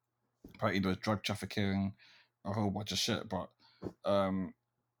well. Apparently there was drug trafficking, a whole bunch of shit. But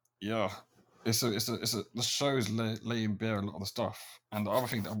yeah, the show is laying bare a lot of the stuff. And the other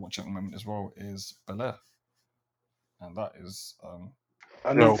thing that I'm watching at the moment as well is Bel-Air, and that is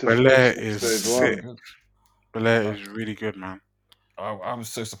I need Yo, to finish Bel-Air is episode really sick. one. good. Bel-Air Like, is really good, man. I was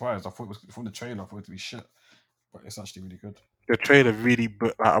so surprised. I thought it was from the trailer. I thought it to be shit, but it's actually really good. The trailer really,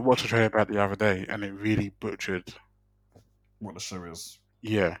 I watched the trailer about the other day, and it really butchered. What the show is.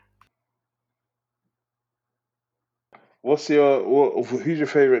 Yeah, Who's your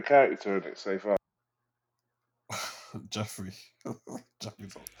favorite character in it so far? Jeffrey.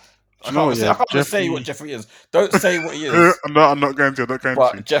 Jeffrey's on. do you know what? Yeah, I can't even say what Jeffrey. Jeffrey is. Don't say what he is. I'm not going to. I'm not going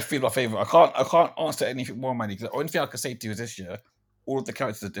But to. Jeffrey's my favorite. I can't answer anything more, man. The only thing I can say to you is this year, all of the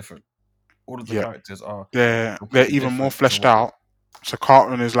characters are different. All of the Yeah, characters are they're completely even more different to fleshed what. out. So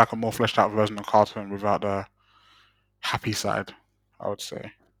Carlton is like a more fleshed out version of Carlton without the happy side, I would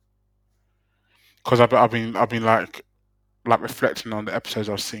say. Because I've been like reflecting on the episodes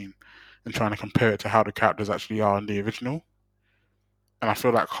I've seen and trying to compare it to how the characters actually are in the original. And I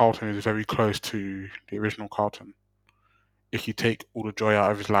feel like Carlton is very close to the original Carlton. If you take all the joy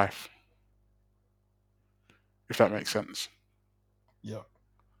out of his life, if that makes sense. Yeah.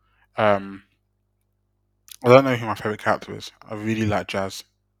 I don't know who my favorite character is. I really like Jazz.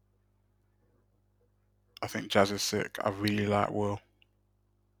 I think Jazz is sick. I really like Will.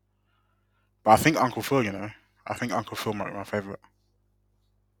 But I think Uncle Phil, I think Uncle Phil might be my favorite.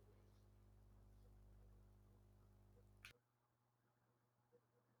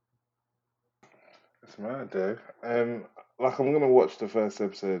 It's mad, though. Like I'm gonna watch the first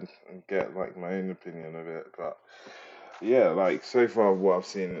episode and get like my own opinion of it, but yeah, like so far what I've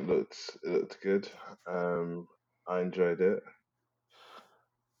seen, it looked good. I enjoyed it.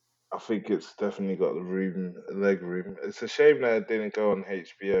 I think it's definitely got the leg room. It's a shame that it didn't go on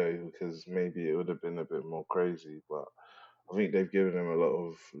HBO because maybe it would have been a bit more crazy. But I think they've given them a lot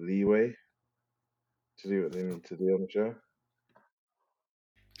of leeway to do what they need to do on the show.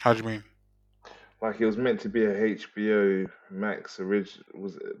 How do you mean? Like it was meant to be a HBO Max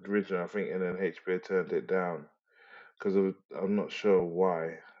original, I think, and then HBO turned it down because I'm not sure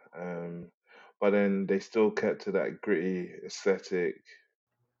why. Um, but then they still kept to that gritty aesthetic.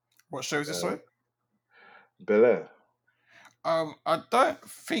 What show is this? Uh, Sorry. Bel Air. I don't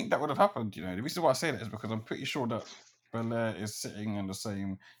think that would have happened. The reason why I say that is because I'm pretty sure that Bel-Air is sitting on the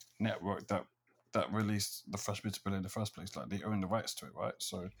same network that released the Fresh Prince of Bel-Air in the first place. Like they own the rights to it, right?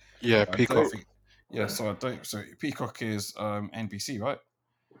 So Yeah, I don't Peacock. think. Yeah, so I don't. So Peacock is NBC, right?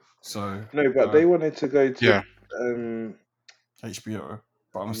 So No, but they wanted to go to Yeah. um HBO.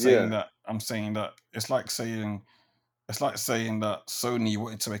 But yeah. I'm saying that it's like saying It's like saying that Sony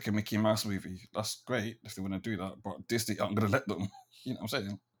wanted to make a Mickey Mouse movie. That's great if they want to do that, but Disney aren't going to let them. You know what I'm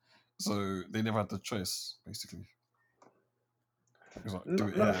saying? So they never had the choice, basically. It was like, do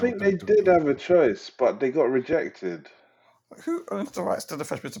it No, I here or think they don't do it. did have a choice, but they got rejected. Who owns the rights to the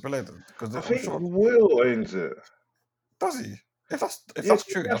Fresh Prince of Bel-Air? Because I I'm think sure, Will owns it. does he? If Yeah, that's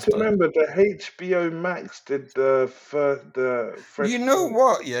true, you have that's to dope. remember the HBO Max did the Fresh You know Prince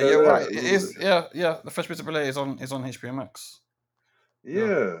what? of Yeah, you're right. Bel-Air. It is. Yeah. The Fresh Prince of Bel-Air is on HBO Max. Yeah.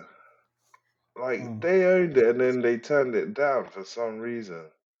 Yeah, like Mm. they owned it and then they turned it down for some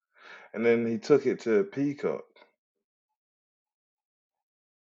reason. And then he took it to Peacock.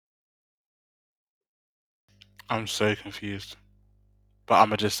 I'm so confused. But I'm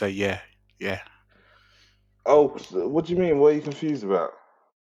gonna just say yeah. Oh, so what do you mean? What are you confused about?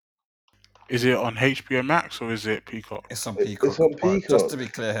 Is it on HBO Max or is it Peacock? It's on It's Peacock. on But just to Peacock. be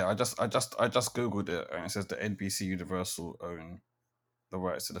clear here, I just googled it and it says the NBC Universal own the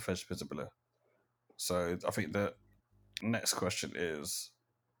rights to the Fresh Prince of Bel-Air. So I think the next question is,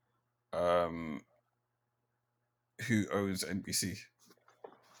 um, who owns NBC?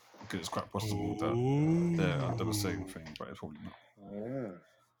 Because it's quite possible that they're under the same Ooh. thing, but it's probably not. Yeah.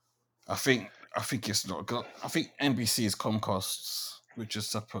 I think it's not. 'Cause I think NBC is Comcast's, which is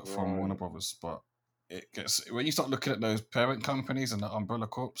separate from Warner Right. Brothers. But it gets when you start looking at those parent companies and the umbrella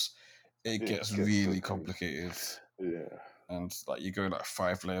corps, it It gets gets so really confused. complicated, Yeah. and like you go like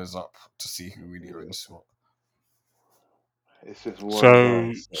 5 layers up to see who really Yeah. owns what. It's just one So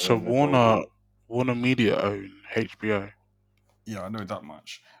guy so owning the whole lot. Warner Media own HBO. Yeah, I know that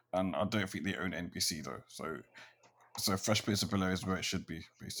much, and I don't think they own NBC though. So Fresh Prince of Bel-Air is where it should be.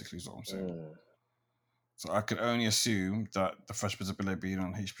 Basically, is what I'm saying. Mm. So I could only assume that the Fresh Prince of Bel-Air being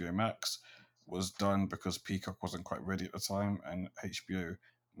on HBO Max was done because Peacock wasn't quite ready at the time, and HBO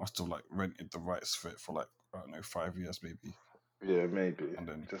must have like rented the rights for it for like I don't know 5 years maybe, Yeah, maybe. and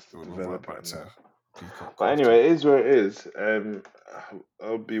then Just to it would revert develop it back and that. to Peacock But after. anyway, it is where it is.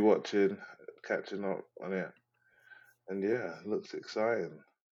 I'll be watching, catching up on it. And yeah, looks exciting.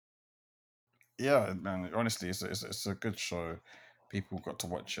 Yeah, man. Honestly, it's a good show. People got to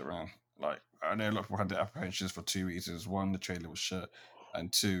watch it, man. Like I know a lot of people had their apprehensions for two reasons: one, the trailer was shit,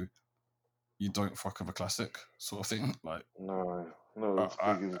 and two, you don't fuck with a classic sort of thing. Like No, not I, as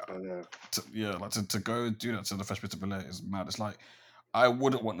I, big as Kanye. yeah, like to go do that to the Fresh Prince of Bel-Air is mad. It's like I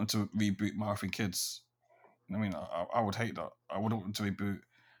wouldn't want them to reboot Marathon Kids. I mean, I would hate that. I wouldn't want them to reboot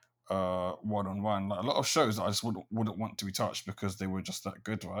One on One. Like a lot of shows that I just wouldn't want to be touched because they were just that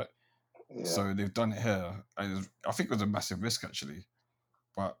good, right? Yeah. So they've done it here. And I think it was a massive risk actually,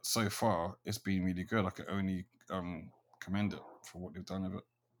 but so far it's been really good. I can only commend it for what they've done with it.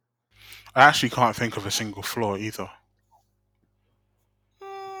 I actually can't think of a single flaw either.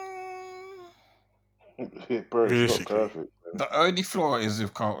 Bro, it's not Realistically. perfect. Man. The only flaw is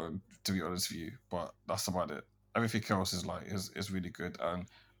with Carlton, to be honest with you, but that's about it. Everything else is like is really good, and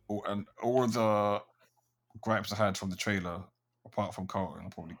all the gripes I had from the trailer, apart from Carlton, are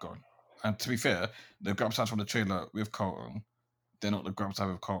probably gone. And to be fair, the gripes I had from the trailer with Carlton, they're not the gripes I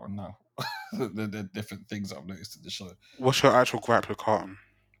have with Carlton now. they're different things I've noticed in the show. What's your actual gripe with Carlton?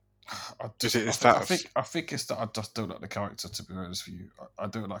 Is that I think it's that I just don't like the character. To be honest with you, I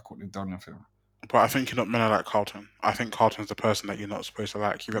don't like what they've done with him. but I think you're not meant to like Carlton. I think Carlton's the person that you're not supposed to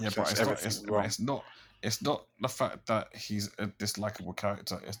like. He Yeah, but represents it's not. everything wrong. It's not the fact that he's a dislikable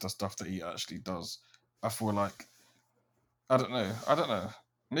character. It's the stuff that he actually does. I feel like I don't know. I don't know.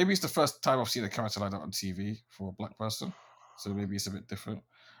 Maybe it's the first time I've seen a character like that on TV for a black person, so maybe it's a bit different.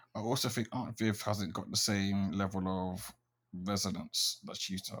 I also think Aunt Viv hasn't got the same level of resonance that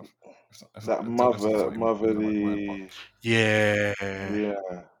she used to have. That I don't know if that's even the right word, but motherly. Yeah. Yeah.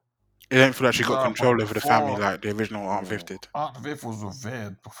 It don't feel like she got no, but control over the family before like the original Aunt Viv Mm, did. Aunt Viv was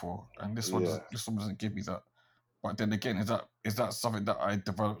revered before, and yeah. this one doesn't give me that. But then again, is that something that I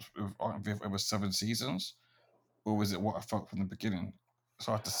developed with Aunt Viv over 7 seasons, or was it what I felt from the beginning? It's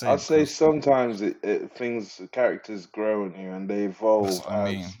hard to say I'd say because sometimes characters grow on you and they that's evolve what I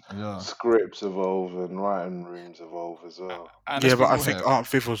as mean. Yeah, scripts evolve and writing rooms evolve as well. and let's Yeah, be but I real think here. Aunt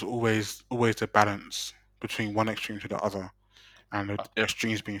Viv was always the balance between one extreme to the other, and Uh, the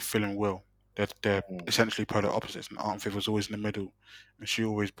extremes being Phil and Will. They're Mm, essentially polar opposites, and Aunt Viv was always in the middle, and she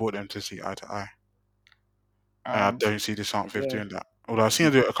always brought them to see eye to eye. And I And don't see this Aunt Viv yeah. doing that. Although I've seen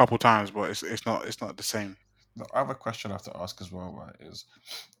her do it a couple times, but it's not the same. the other question I have to ask as well, right, is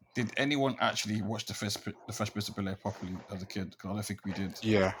did anyone actually watch the Fresh Prince of Bel Air properly as a kid? Because I don't think we did.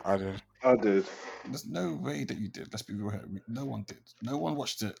 Yeah, I did. I did. There's no way that you did. Let's be real here. No one did. No one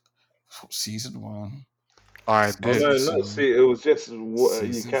watched it. Season 1, I Oh did. no, So, no. See, it was just what see,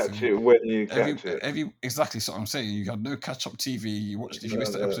 you see, catch see. it when you catch it. Exactly. So I'm saying you had no catch up TV. You watched if you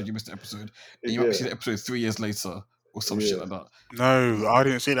missed the episode, you missed the episode, and you might Yeah, see the episode 3 years later or some shit yeah. like that. No, I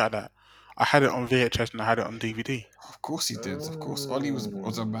didn't see that. I had it on VHS and I had it on DVD. Of course he did. Of course, Ollie was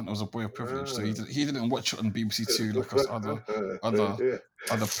a Ah, man. Was a boy of privilege. So ah. he didn't watch it on BBC Two like us other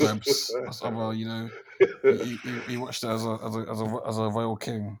plebs, us other he watched it as a royal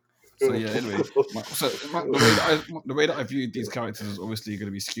king. So yeah. Anyway, the way that I viewed these characters is obviously going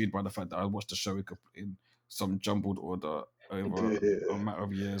to be skewed by the fact that I watched the show in some jumbled order over a Yeah, matter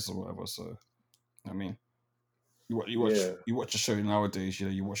of years or whatever. So I mean, yeah. you watch a show nowadays.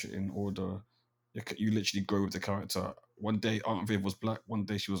 You watch it in order. You literally go with the character. One day Aunt Viv was black. One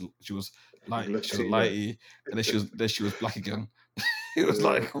day she was Latina. lighty, and then she was black again. It was Yeah,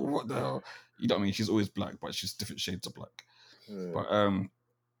 like, what the hell? You know what I mean? She's always black, but she's different shades of black. yeah. But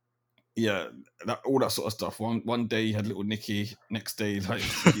yeah, all that sort of stuff. One day you had little Nicky, next day like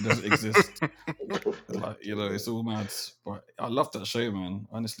he doesn't exist. Like it's all mad. But I love that show, man.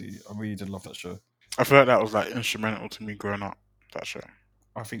 Honestly, I really did love that show. I feel like that was like instrumental to me growing up. That show.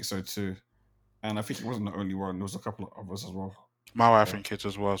 I think so too, and I think he wasn't the only one. There was a couple of others as well. My Wife and Kids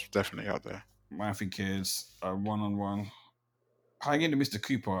as well is definitely up there. My Think Kids, One on One. Hanging to Mr.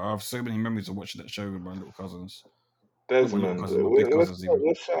 Cooper. I have so many memories of watching that show with my little cousins. Not my little Desmond. cousins, my big cousins even.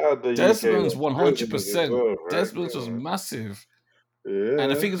 Let's shout out the UK Desmond's one. Desmond as 100%. well, right? Desmond's was massive. Yeah.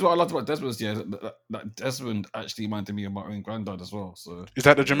 And the thing is, what I loved about Desmond's, that Desmond actually reminded me of my own granddad as well. So Is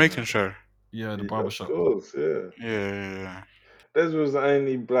that the Jamaican show? yeah, the Of barbershop. course, yeah. Yeah. Desmond was the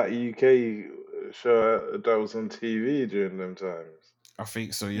only black UK show that was on TV during them times. I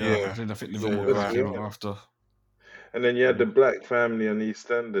think so. Yeah, Yeah. I think Yeah, Livermore you're came right. out after. And then you had the black family on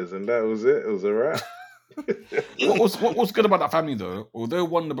EastEnders, and that was it. It was a wrap. What was good about that family though? Although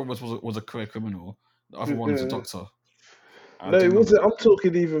one of the brothers was a career criminal, the other one was a doctor. No, it wasn't. I'm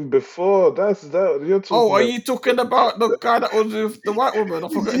talking even before. That's that. You're talking. Oh, are you talking about the guy that was with the white woman? I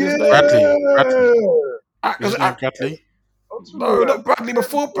forgot his name. Bradley. His name Ah, Bradley. no, not Bradley.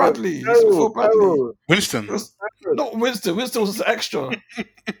 Before Bradley. It's before Bradley. Carol. Winston. Not Winston. Winston was an extra.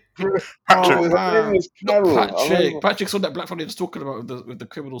 Patrick. Oh, his name was Not Carol. Patrick. Patrick's on that black family just talking about with the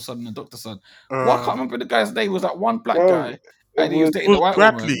criminal son and the doctor son. Well, I can't remember the guy's name. It was that one black guy, and he was dating the white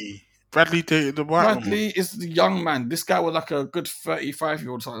Bradley. woman. Bradley dated the white woman. Bradley is the young man. This guy was like a good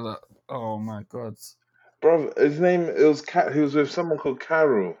 35-year-old, something like that. Oh my god. Bro, his name it was He was with someone called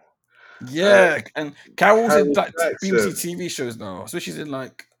Carol. Yeah, and Carol's in Carol like Jackson. BBC TV shows now. So she's in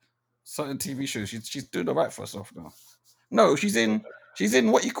like certain TV shows. She's doing all right for herself now. No, she's in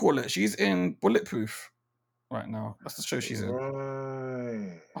what you call it. She's in Bulletproof right now. That's the show she's in.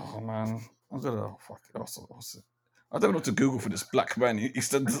 Right. Oh man, I'm gonna fuck it. What's it? I don't know what to Google for this black man.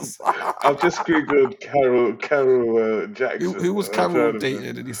 EastEnders. I've just googled Carol Jackson. Who was I've Carol heard of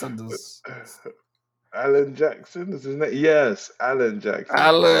dated in EastEnders? Alan Jackson is his name? Yes, Alan Jackson.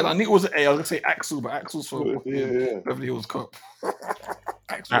 Alan. I knew it was an A. I was gonna say Axel, but Axel's from Yeah. Beverly Hills Cop.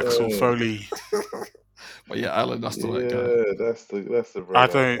 Axel Foley. But yeah, Alan, that's the right guy. Yeah, that's the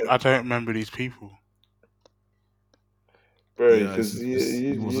brother. I don't remember these people. Bro, Yeah, because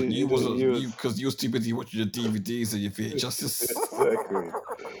you was too busy watching your DVDs and your VHSs. Exactly.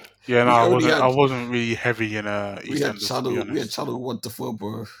 Yeah, no, We I wasn't really heavy in We had EastEnders, to be honest. channel 1 to 4,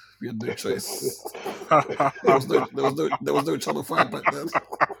 bro. We had no choice. There was no channel 5 back then.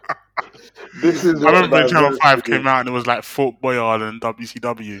 This is I remember when what Channel 5 diversity came out and it was like Fort Boyard and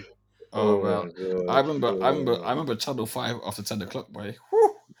WCW. Oh my well, God. I remember Channel 5 after 10 o'clock, boy.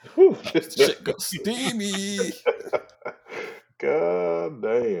 Whew. Shit got steamy. God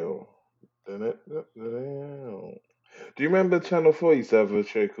damn. Do you remember Channel 4 used to have a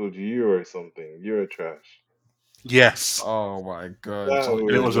show called Euro something? Euro Trash. Yes. Oh my god.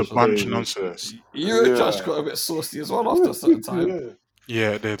 That It was a bunch of crazy. nonsense. Eurotrash got a bit saucy as well after a certain time. Yeah. Yeah,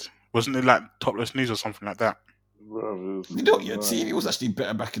 it did. Wasn't it like Topless News or something like that? Bro, You know, yeah, TV was actually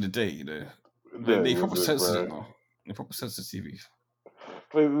better back in the day, you know. They proper censored it now. They proper censored TV.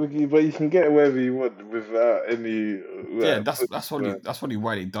 But you can get wherever you want without any. Yeah, that's probably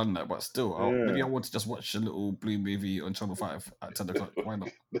why they done that. But still, Yeah. maybe I want to just watch a little blue movie on Channel 5 at 10 o'clock. Why not?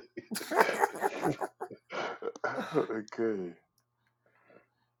 Okay.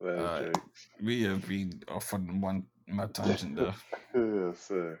 We have been off on one mad tangent there. Yeah,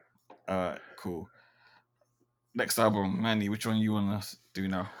 so. Alright, cool. Next album, Manny, which one you wanna do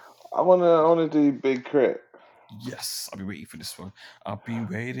now? I wanna do Big Crit. Yes, I'll be waiting for this one. I've been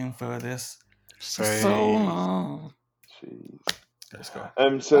waiting for this for Say, so long. Jeez. Let's go. So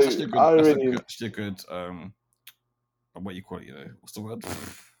That's actually a good, I that's really actually a good what you call it, you know, what's the word?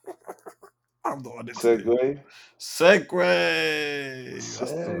 I'm not on it today. Segway. Segway.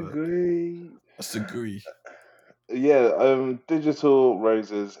 Segway. That's the GUI. Yeah, Digital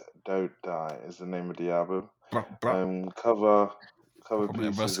Roses Don't Die is the name of the album. But Cover from a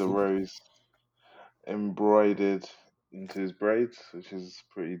piece is a vertical. rose embroidered into his braids, which is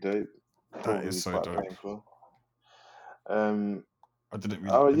pretty dope. That is Probably so quite dope. painful. Um, I didn't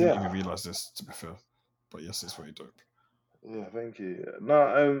oh even yeah, realize this, to be fair. But yes, it's very dope. yeah. Thank you.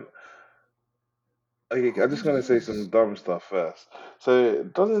 No, okay, I just want to say some dumb stuff first. So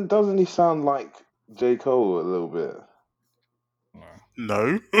doesn't he sound like J Cole a little bit? No.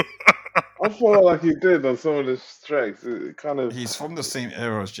 No. I felt like he did on some of the tracks. It kind of He's from the same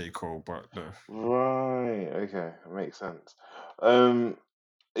era as J. Cole, but no. right. Okay, makes sense. Um,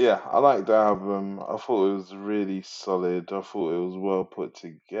 yeah, I like the album. I thought it was really solid. I thought it was well put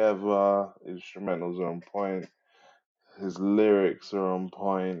together. Instrumentals are on point. His lyrics are on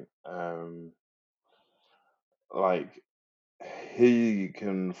point. Like he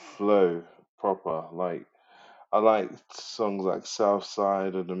can flow proper. Like I like songs like South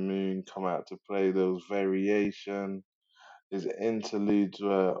Side of the Moon come out to play. Those variation. His interludes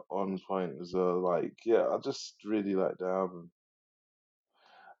were on point as well. Like yeah, I just really like the album.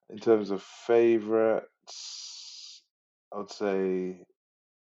 In terms of favorites, I would say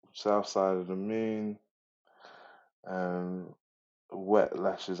South Side of the Moon, um, Wet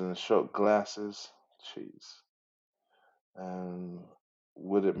Lashes and Shot Glasses. Jeez. And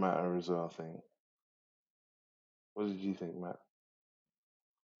Would It Matter as well, I think. What did you think, Matt?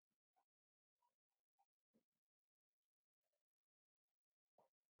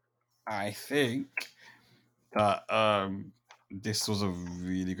 I think that this was a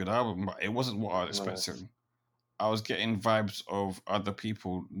really good album, but it wasn't what I was Nice. expecting. I was getting vibes of other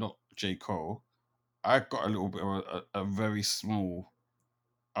people, not J. Cole. I got a little bit of a very small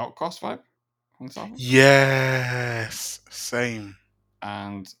Outcast vibe from this album, Yes. Same.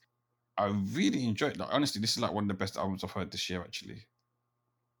 and I really enjoyed that. Honestly, this is like one of the best albums I've heard this year. Actually,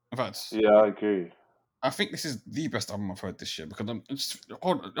 in fact, Yeah, I agree. I think this is the best album I've heard this year because I'm just.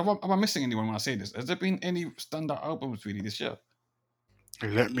 Hold on, am I missing anyone when I say this? Has there been any standout albums really this year?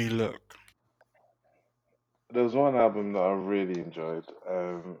 Let me look. There was one album that I really enjoyed,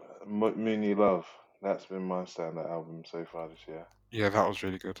 Mooney Love. That's been my standout album so far this year. Yeah, that was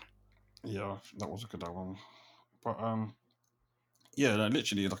really good. Yeah, that was a good album. But yeah, like,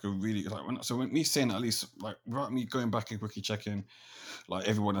 literally like a really like when me saying at least like without me going back and quickly checking like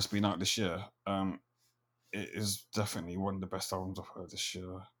everyone that's been out this year, it is definitely one of the best albums I've heard this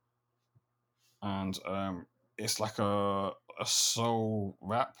year. And it's like a soul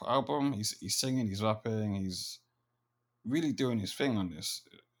rap album. He's singing, he's rapping, he's really doing his thing on this.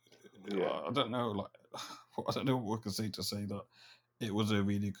 Yeah. I don't know, like I don't know what we can say to say that it was a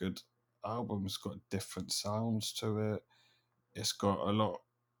really good album. It's got different sounds to it. It's got of a lot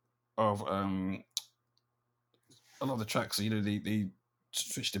of the tracks. You know, they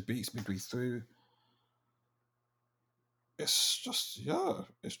switch the beats midway through. It's just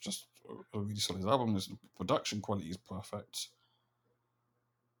it's just a really solid album. The production quality is perfect.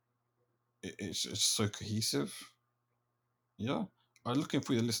 It's so cohesive. Yeah. I'm looking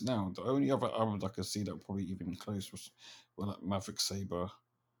through the list now. The only other albums I could see that were probably even close were like Maverick Saber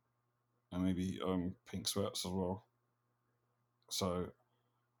and maybe Pink Sweats as well. So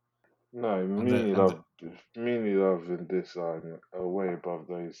No, Meanie Love and this are way above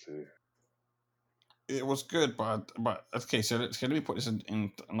those two. it was good, but okay. So let me put this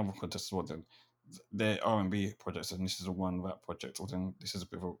in another context as well. Then they're R&B projects, and this is a one rap project. Well, then this is a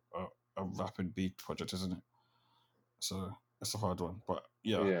bit of a rap and beat project, isn't it? So it's a hard one, but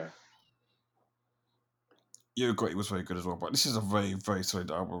yeah, Yeah. You Got It was very good as well. But this is a very very solid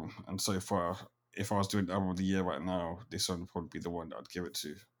album, and so far, if I was doing the album of the year right now, this one would probably be the one that I'd give it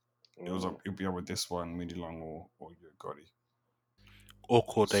to. Mm, It'd be either this one, Mini Long, or You Got It.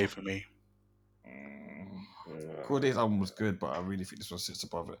 Awkward day So, for me. mm, Cool yeah. Days album was good, but I really think this one sits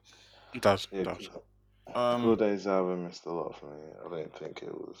above it. It does. It Yeah, does. Cool Um, Days album missed a lot for me. I don't think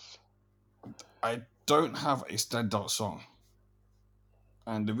it was. I don't have a standout song,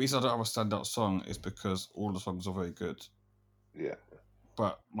 and the reason I don't have a standout song is because all the songs are very good. Yeah.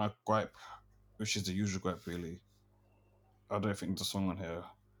 But my gripe, which is the usual gripe, really, I don't think the song on here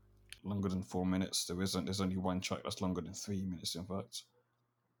longer than 4 minutes. There isn't. There's only one track that's longer than 3 minutes. In fact,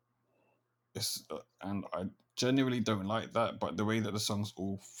 and I genuinely don't like that. But the way that the songs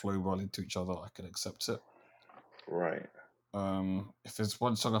all flow well into each other, I can accept it. Right. If there's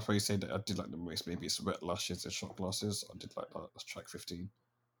one song I probably say that I did like the most, maybe it's Wet Lashes and Shot Glasses. I did like that. That's track 15.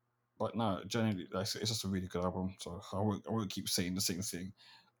 But no, generally, like, it's just a really good album. So I won't keep saying the same thing.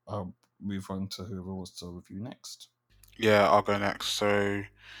 I'll move on to whoever wants to review next. Yeah, I'll go next. So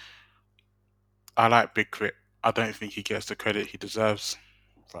I like Big Crit. I don't think he gets the credit he deserves.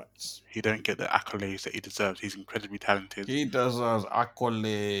 Facts. He don't get the accolades that he deserves. He's incredibly talented. He deserves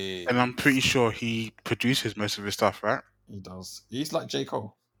accolades. And I'm pretty sure he produces most of his stuff, right? He does. He's like J.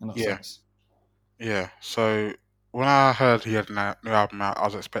 Cole in that Yeah. sense. Yeah. So when I heard he had a new album out, I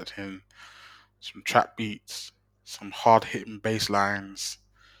was expecting some trap beats, some hard hitting bass lines,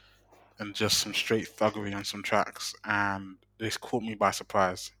 and just some straight thuggery on some tracks. And this caught me by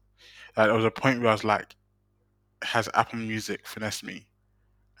surprise. Like, there was a point where I was like, has Apple Music finessed me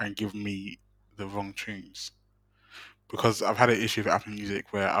and given me the wrong tunes? Because I've had an issue with Apple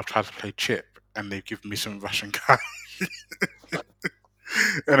Music where I've tried to play Chip and they've given me some Russian guy.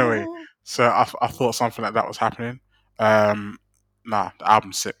 Anyway, so I thought something like that was happening. Nah, the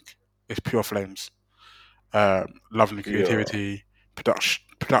album's sick. It's pure flames. Loving the Yeah. creativity.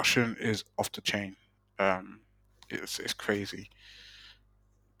 Production is off the chain. It's crazy.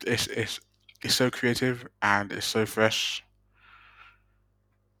 It's so creative and it's so fresh.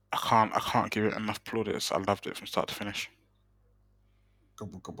 I can't give it enough plaudits. I loved it from start to finish.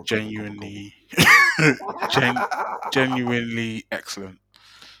 Genuinely, genuinely excellent.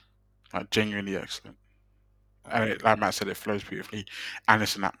 Like genuinely excellent. And it, like Matt said, it flows beautifully, and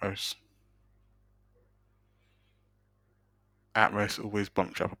it's an Atmos. Atmos always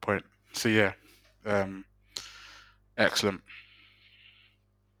bumps you up a point. So yeah, excellent.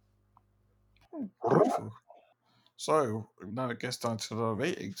 Beautiful. So now it gets down to the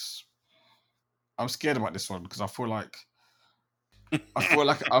ratings. I'm scared about this one because I feel like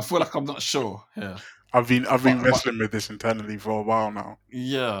I'm not sure. Yeah, I've been but wrestling with this internally for a while now.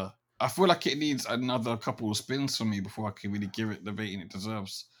 yeah, I feel like it needs another couple of spins for me before I can really give it the rating it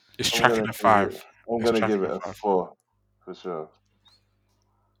deserves. It's I'm tracking gonna a give 5. it. I'm It's gonna give tracking it a a 5. 4 for sure.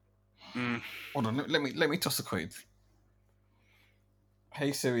 Hold on, let me toss a coin.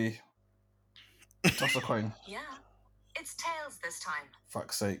 Hey Siri, toss a coin. Yeah, it's tails this time.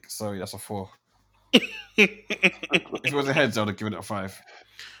 Fuck's sake, sorry, that's a 4. If it was a heads, I'd have given it a 5.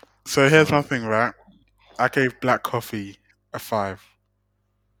 So here's So, my thing, right? I gave Black Coffee a 5.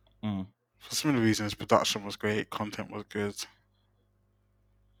 mm, For similar reasons, production was great, content was good,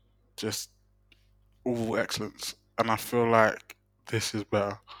 just all excellence. And I feel like this is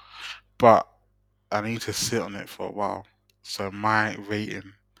better. But I need to sit on it for a while. So my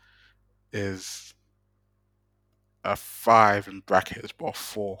rating is a 5 in brackets, but a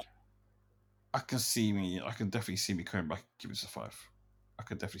 4. I can definitely see me coming back and give this a 5. I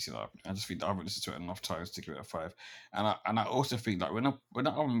could definitely see that. I just think I haven't listened to it enough times to give it a 5. And I also think like when an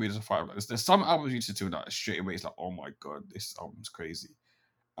album reads a 5, like, there's some albums you listen to that straight away it's like, oh my god, this album's crazy.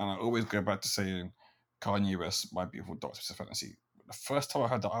 And I always go back to saying Kanye West, My Beautiful Dark Twisted Fantasy. The first time I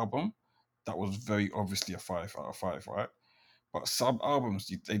heard the album, that was very obviously a 5 out of 5, right? But some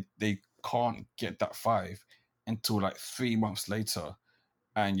albums they can't get that 5 until like 3 months later,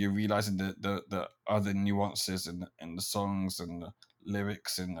 and you're realizing the other nuances in the songs and the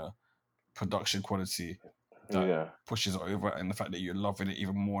lyrics and the production quality that Yeah. pushes it over, and the fact that you're loving it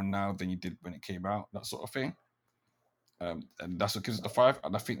even more now than you did when it came out, that sort of thing. And that's what gives it the 5.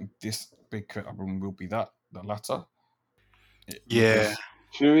 And I think this Big Crit album will be the latter. Yeah.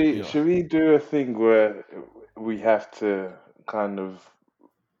 Because Should we do a thing where we have to kind of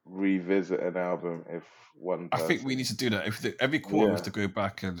revisit an album if one I think we person? need to do that. Every quarter we Yeah. have to go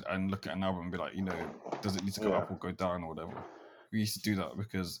back and look at an album and be like, does it need to go Yeah. up or go down or whatever. We used to do that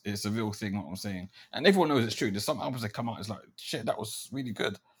because it's a real thing, what I'm saying. And everyone knows it's true. There's some albums that come out, it's like, shit, that was really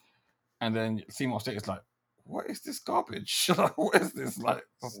good. And then 3 months later, it's like, what is this garbage? What is this? Like,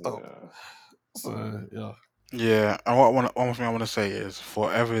 stop. Yeah. So, yeah. Yeah, and one thing I want to say is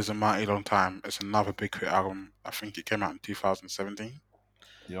Forever is a mighty long time. It's another Big Crit album. I think it came out in 2017.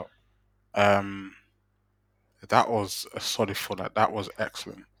 Yep. That was a solid for that. That was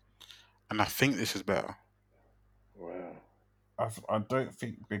excellent. And I think this is better. Wow. I don't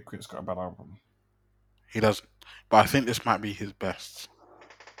think Big Crit's got a bad album. He doesn't. But I think this might be his best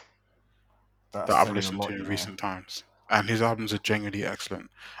That's that I've saying a listened lot, to in recent times. And his albums are genuinely excellent.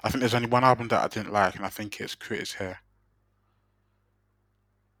 I think there's only one album that I didn't like, and I think it's Crit's Hair.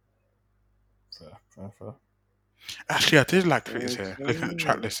 Fair. Actually, I did like Crit's Hair. Looking at the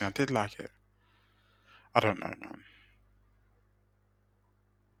track Okay. listing, I did like it. I don't know, man.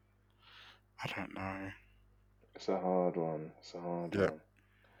 I don't know. It's a hard one. It's a hard Yeah. one.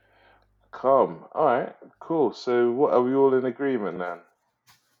 Come. All right. Cool. So, what are we all in agreement then?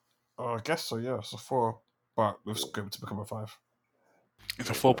 I guess so, yeah. It's a 4, but with scope to become a 5. It's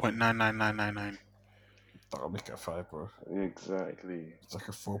a Okay. 4.99999. That'll make it a 5, bro. Exactly. It's like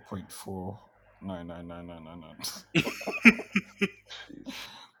a 4.4. No. Jeez.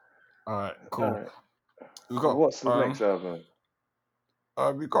 Alright, cool. Alright. We got What's the next album?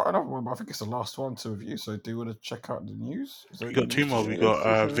 we got another one, but I think it's the last one to review. So, do you want to check out the news? Is there We any got two news to more. We share? Let's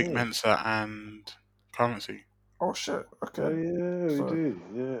do got some Vic news. Mensa and Currency. Oh shit! Okay, Oh yeah, we so do.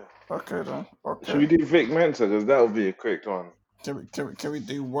 Yeah. okay then. Should we Okay, do Vic Mensa? Because that would be a quick one. can we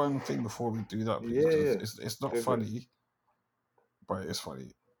do one thing before we do that, please? Yeah, Because yeah. it's not Go for it. funny, but it's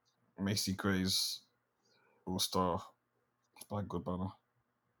funny. Macy Gray's All Star by Good Banner.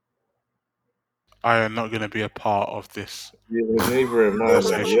 I am not going to be a part of this Yeah, neither am I, man.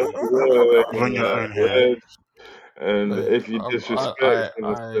 conversation. You Bring your have own to hair. words, and Mate, if you disrespect,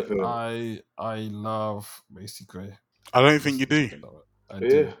 then it's different. I love Macy Gray. I don't think you do. I love it. I Yeah.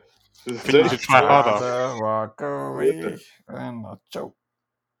 do. I think you Say should try so. Try harder. to walk Yeah. away and I choke.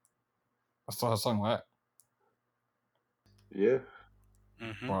 That's her song, right? Yeah.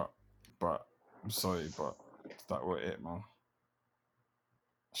 Hmm. But I'm sorry, but that was it, man.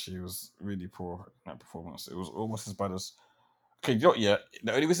 She was really poor in that performance. It was almost as bad as. Okay, yeah.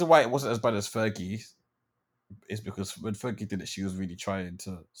 The only reason why it wasn't as bad as Fergie is because when Fergie did it, she was really trying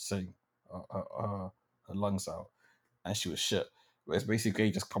to sing her lungs out, and she was shit. Whereas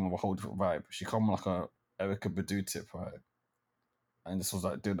basically just come with a whole different vibe. She come like a Erica Badu tip, right? And this was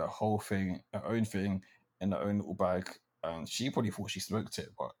like doing the whole thing, her own thing, in her own little bag. And she probably thought she smoked it,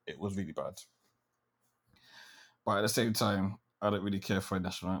 but it was really bad. But at the same time, I don't really care for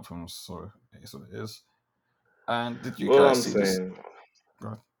national anthems, so it is what it is. And did you All guys I'm see this? saying, Go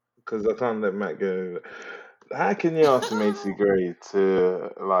on. because I can't let Matt go. How can you ask Macy Gray to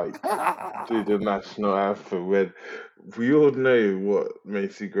like do the national anthem when we all know what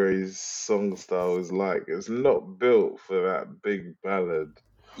Macy Gray's song style is like? It's not built for that big ballad,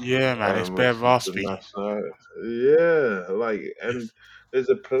 Yeah, man, it's bare which is the raspy. national anthem. Yeah, like, and there's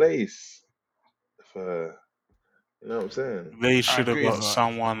a place for her. You know what I'm saying? They I should have agree with got that.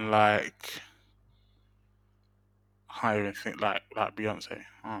 someone like I don't even think like Beyonce.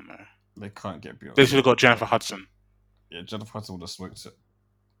 I don't know. They can't get They should have Beyonce. got Jennifer Hudson. Yeah, Jennifer Hudson would have smoked it.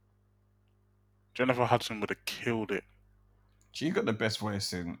 Jennifer Hudson would have killed it. She's got the best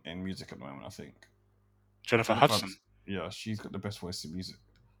voice in music at the moment, I think. Jennifer Jennifer Hudson. Hudson, yeah, she's got the best voice in music.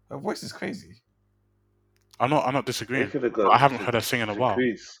 Her voice is crazy. I'm not They disagreeing. could have But got I haven't heard her sing in a while.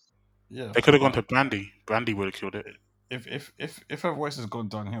 Patrice. Yeah, They could have gone but to Brandy. Brandy would have killed it. if her voice has gone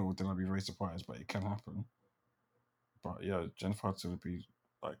downhill, then I'd be very surprised. But it can happen. But yeah, Jennifer Hudson would be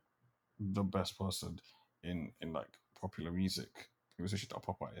like the best person in like popular music. It was actually not a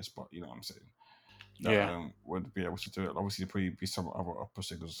pop artist, but you know what I'm saying. That Yeah. would be able to do it. Obviously, there'd probably be some other opera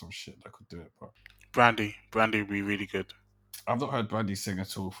singers or some shit that could do it. But Brandy would be really good. I've not heard Brandy sing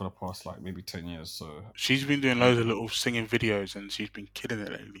at all for the past like maybe 10 years. So She's been doing loads of little singing videos and she's been killing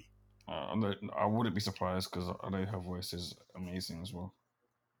it lately. I wouldn't be surprised because I know her voice is amazing as well.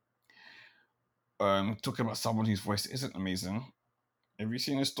 Talking about someone whose voice isn't amazing. Have you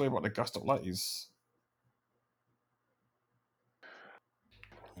seen this story about the gassed up lighties?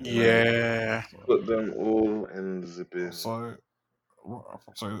 Mate, Yeah. put them all in the bin. So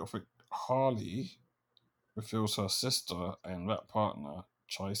I think Harley reveals her sister and that partner,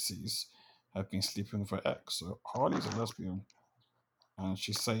 Chicey's, have been sleeping with her ex. So Harley's a lesbian, and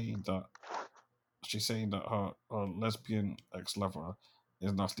she's saying that her lesbian ex lover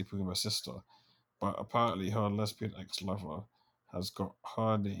is now sleeping with her sister. But apparently her lesbian ex lover has got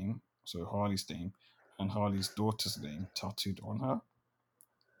her name, so Harley's name, and Harley's daughter's name tattooed on her.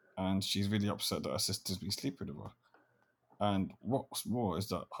 And she's really upset that her sister's been sleeping with her. And what's more is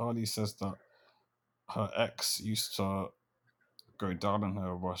that Harley says that her ex used to go down on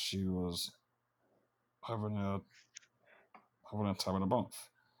her while she was having a time of the month.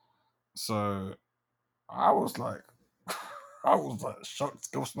 So I was like,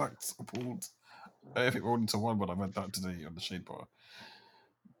 shocked, gobsmacked, appalled. Everything rolled into one when I read that today on the shade bar.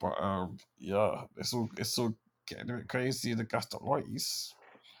 But yeah, it's all getting a bit crazy. The gassed up lighties.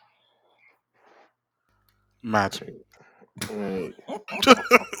 Mad. Mate,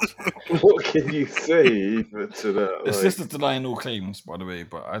 what can you say even to that? The Like, sister's denying all claims, by the way,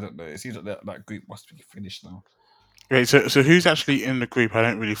 but I don't know. It seems like that group must be finished now. Wait, so who's actually in the group? I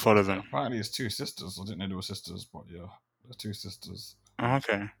don't really follow them. Apparently, it's two sisters. I didn't know they were sisters, but yeah, there's two sisters. Oh,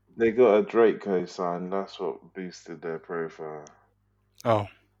 okay. they got a Drake co-sign. That's what boosted their profile. Oh,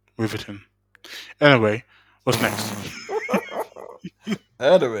 riveting. Anyway, what's next?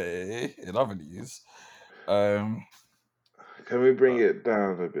 Anyway, in other news, Can we bring it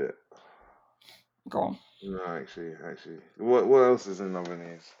down a bit? go on. No, actually, what else is in other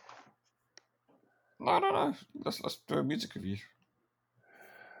news? No. Let's do a music review.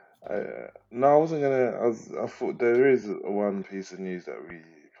 No, I wasn't gonna. I thought there is one piece of news that we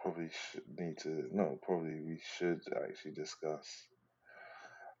probably should need to. No, probably we should actually discuss.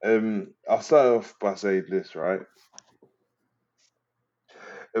 I'll start off by saying this, right?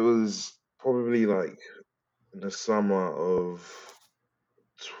 It was probably like in the summer of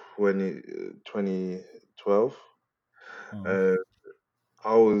 2012. Mm. Uh,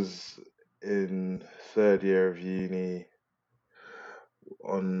 I was in third year of uni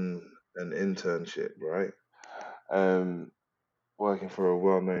on an internship, right? Um, Working for a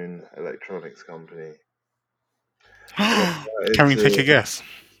well-known electronics company. Got invited Can we take to. a guess?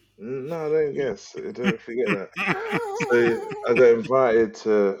 No, don't guess. Don't forget that. So I got invited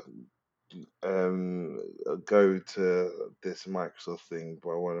to go to this Microsoft thing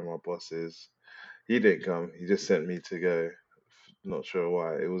by one of my bosses. He didn't come. He just sent me to go. Not sure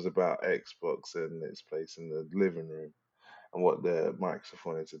why. It was about Xbox and its place in the living room and what the Microsoft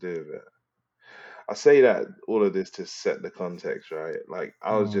wanted to do with it. I say that all of this to set the context, right? Like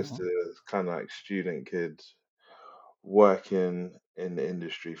I was just Mm. a kind of like student kid working in the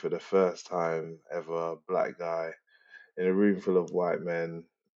industry for the first time ever, black guy in a room full of white men,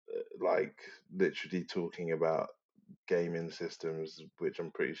 like literally talking about gaming systems, which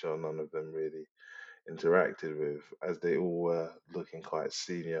I'm pretty sure none of them really interacted with, as they all were looking quite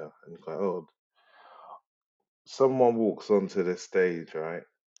senior and quite old. Someone walks onto the stage, right?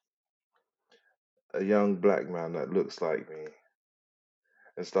 A young black man that looks like me,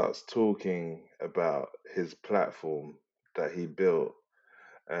 and starts talking about his platform that he built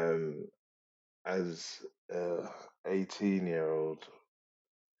um, as a 18-year-old.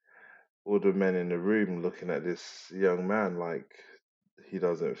 All the men in the room looking at this young man like he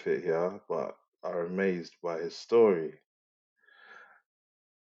doesn't fit here, but are amazed by his story.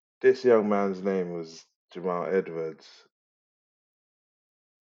 This young man's name was Jamal Edwards.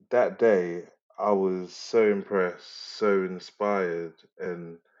 That day, I was so impressed, so inspired,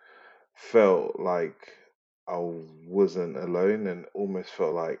 and felt like I wasn't alone, and almost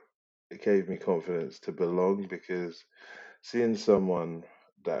felt like it gave me confidence to belong because seeing someone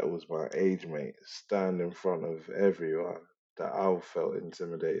that was my age mate stand in front of everyone that I felt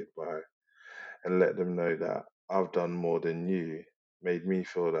intimidated by and let them know that I've done more than you made me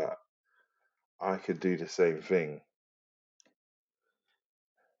feel that I could do the same thing.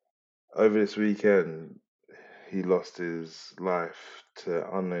 Over this weekend, he lost his life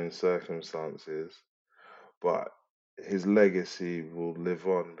to unknown circumstances, but his legacy will live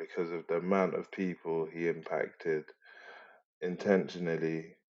on because of the amount of people he impacted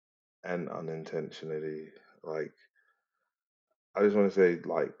intentionally and unintentionally. Like, I just want to say,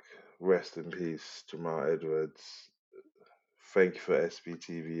 like, rest in peace, Jamal Edwards. Thank you for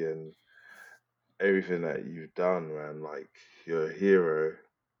SBTV and everything that you've done, man. Like, you're a hero,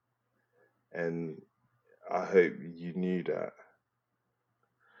 and I hope you knew that.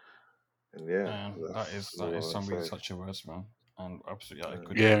 And yeah, And that's that all I is want some to really say. touching words, man. And absolutely, I Mm,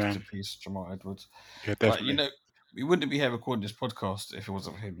 could Yeah, rest man. in peace, Jamal Edwards. Yeah, Like definitely. we wouldn't be here recording this podcast if it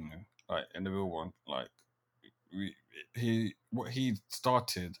wasn't for him. Like in the real one, like we, what he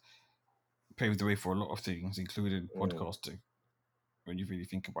started paved the way for a lot of things, including mm, podcasting. When you really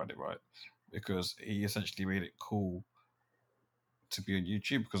think about it, right? Because he essentially made it cool to be on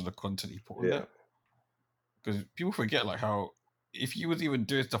YouTube because of the content he put on yeah, there. Because people forget like how if you was even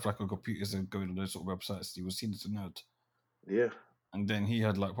doing stuff like on computers and going on those sort of websites, you were seen as a nerd. yeah, And then he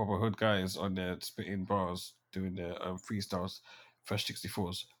had like proper hood guys on there spitting bars, doing their freestyles, fresh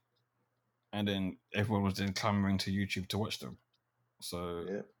 64s, and then everyone was then clamoring to YouTube to watch them. So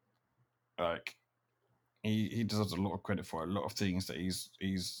yeah. like he deserves a lot of credit for a lot of things that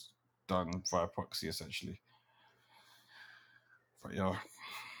he's done via proxy essentially. But yeah,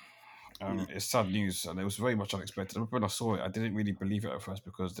 it's sad news, and it was very much unexpected. When I saw it, I didn't really believe it at first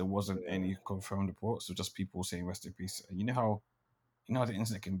because there wasn't Mm, any confirmed reports. So just people saying rest in peace. And you know how the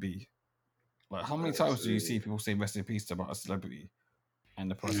internet can be. Like, how many times do you see absolutely. people say rest in peace about a celebrity,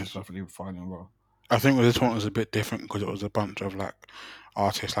 and the person's Yes. perfectly fine and well? I think this one was a bit different because it was a bunch of like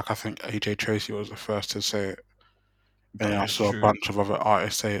artists. Like I think AJ Tracy was the first to say it, and then That I is saw a true. bunch of other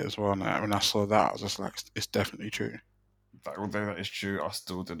artists say it as well. And when I saw that, I was just like, it's definitely true. Although that is true, I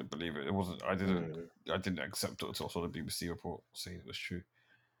still didn't believe it. It wasn't. Mm, I didn't accept it until I saw the BBC report saying it was true.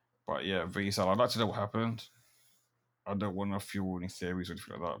 But yeah, very sad. I'd like to know what happened. I don't want to fuel any theories or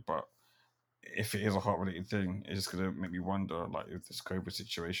anything like that. But if it is a heart related thing, it's just gonna make me wonder. Like, if this COVID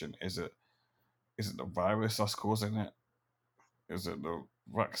situation is it the virus that's causing it? Is it the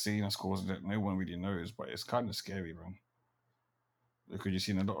vaccine that's causing it? No one really knows. But it's kind of scary, man. because you've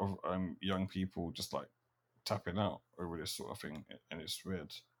seen a lot of young people just like tapping out over this sort of thing, and it's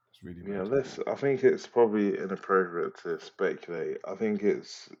weird. It's really Yeah, weird. I think it's probably inappropriate to speculate. I think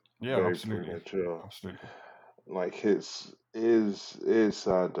it's Yeah, very absolutely, premature. absolutely. Like is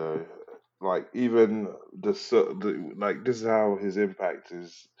sad though. Like even the like this is how his impact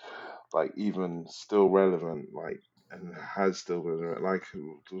is like even still relevant. Like and has still been relevant. Like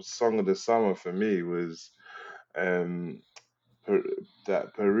the song of the summer for me was um per,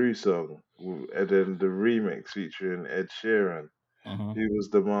 that Peru song, and then the remix featuring Ed Sheeran. Mm-hmm. He was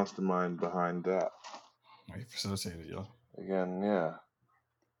the mastermind behind that. He facilitated, yeah. Again, yeah,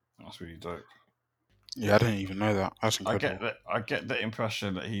 That's really dope. Yeah, I didn't even know that. That's I get incredible. that. I get the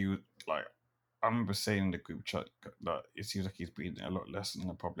impression that he like. I remember saying in the group chat that it seems like he's been a lot less in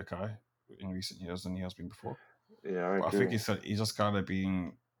the public eye in recent years than he has been before. yeah, I But I think agree. he's just kind of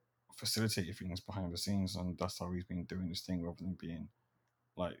been facilitating things behind the scenes, and that's how he's been doing this thing rather than being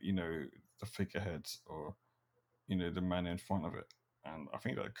like the figurehead or the man in front of it. And I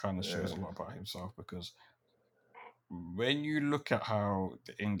think that kind of shows Yeah, a lot about himself because when you look at how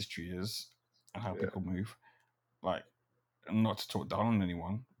the industry is and how yeah, people move, like not to talk down on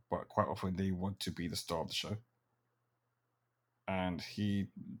anyone, but quite often they want to be the star of the show. And he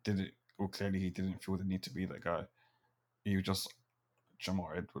didn't, well, clearly he didn't feel the need to be that guy. He was just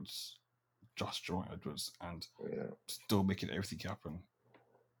Jamal Edwards, just Jamal Edwards, and yeah, still making everything happen,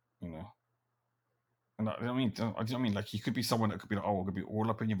 you know. And I mean, I mean, like he could be someone that could be like, oh, could be all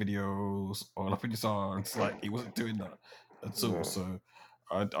up in your videos, all up in your songs. Like he wasn't doing that at all. yeah. So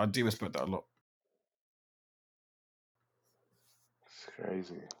I do respect that a lot. It's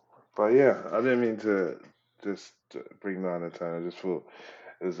crazy. But yeah, I didn't mean to just bring down the tone. I just thought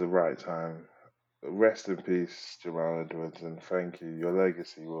it was the right time. Rest in peace, Jamal Edwards, and thank you. Your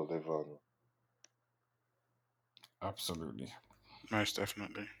legacy will live on. Absolutely. Most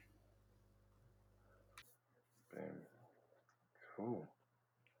definitely. Bam. Cool.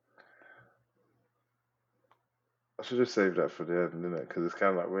 I should have saved that for the end, didn't it? Because it's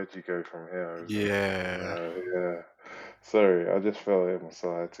kind of like, where do you go from here, isn't it? Yeah. Yeah. Sorry, I just felt it,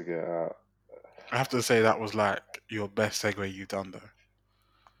 so I had to get it out. I have to say that was like your best segue you've done though.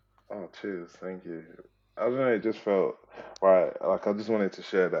 Oh, cheers. Thank you. I don't know, it just felt right. Like, I just wanted to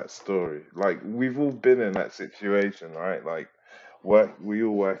share that story. Like, we've all been in that situation, right? Like, we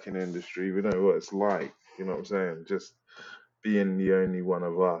all work in industry. We know what it's like. You know what I'm saying? Just being the only one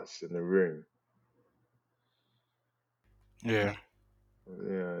of us in the room. Yeah.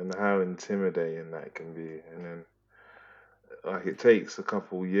 Yeah, and how intimidating that can be. And then, like, it takes a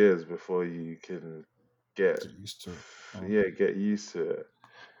couple years before you can get, Get used to it. yeah, get used to it.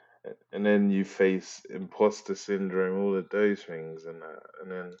 And then you face imposter syndrome, all of those things, and that.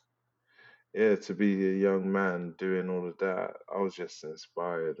 And then, yeah, to be a young man doing all of that, I was just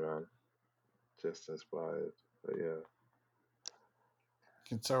inspired, man. Just inspired. But yeah, You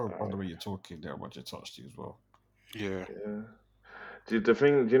can tell by the alright, way you're talking there what it touched you as well. Yeah. yeah. Dude, the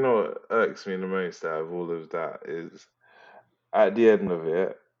thing, do you know what irks me the most out of all of that is at the end of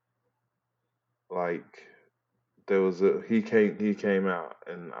it, like there was he came out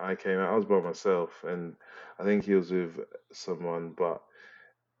and I came out. I was by myself, and I think he was with someone, but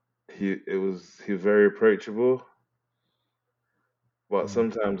he was very approachable. But Mm.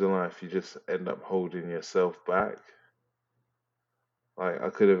 sometimes in life, you just end up holding yourself back. Like I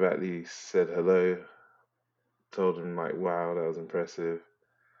could have at least said hello, told him like, "Wow, that was impressive,"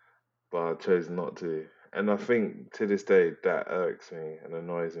 but I chose not to. And I think to this day that irks me and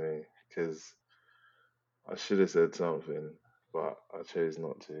annoys me because I should have said something, but I chose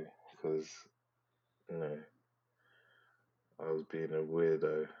not to because you know I was being a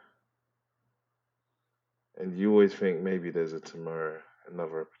weirdo. And you always think maybe there's a tomorrow,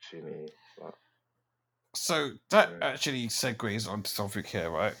 another opportunity, but So that yeah, actually segues onto something here,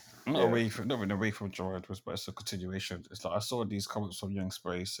 right? Not yeah, away from not even away from Joe Edwards, but it's a continuation. It's like I saw these comments from Young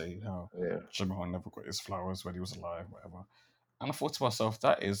Spray saying how yeah, Jamal never got his flowers when he was alive, whatever. And I thought to myself,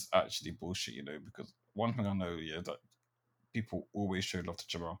 that is actually bullshit, because one thing I know, yeah, that people always show love to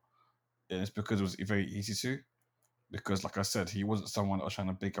Jamal. And it's because it was very easy to. Because like I said, he wasn't someone that was trying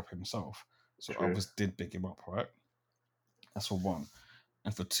to big up himself. So true. others did big him up, right? That's for one.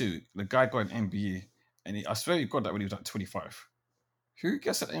 And for two, the guy got an MBA, and I swear he got that when he was like 25. Who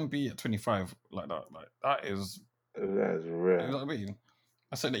gets an MBA at 25 like that? Like that is, That's you rare. know what I mean?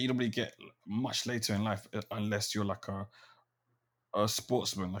 I said that you don't really get much later in life unless you're like a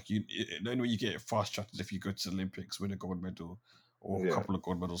sportsman. Like the only way you get it fast tracked is if you go to the Olympics, win a gold medal or a Yeah, couple of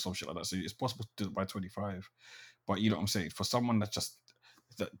gold medals, some shit like that. So it's possible to do it by 25. But you know what I'm saying? For someone that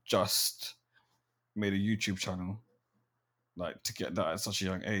just made a YouTube channel Like to get that at such a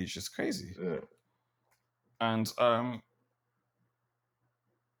young age is crazy. Yeah. And I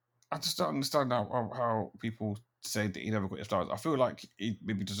just don't understand how people say that he never got his flowers. I feel like he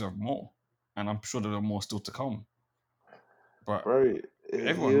maybe deserved more, and I'm sure there are more still to come. But Bro, he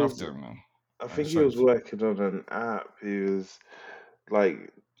everyone loved was. him, man. I And it think he was showed. working on an app. He was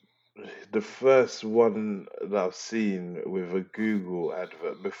like the first one that I've seen with a Google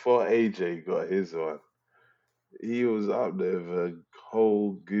advert before AJ got his one. He was up there with a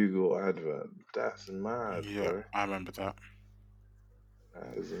whole Google advert. That's mad, Yeah, bro. I remember that.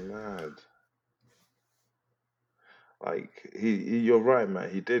 That is mad. Like you're right, man.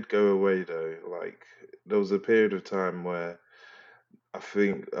 He did go away though. Like there was a period of time where I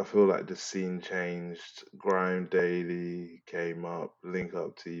feel like the scene changed. Grime Daily came up, Link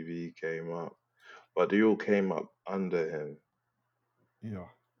Up TV came up, but they all came up under him. Yeah,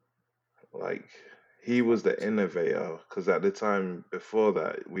 Like he was the fact. innovator because at the time before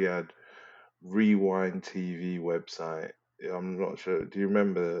that we had Rewind TV website. Yeah, I'm not sure. Do you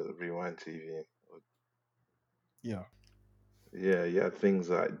remember Rewind TV? Yeah, Yeah, you had things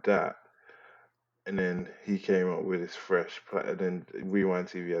like that. And then he came up with his and then Rewind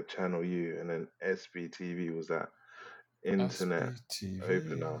TV had Channel U, and then SBTV was that internet SBTV.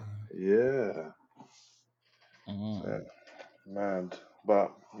 opener. Yeah, Mm. so, mad.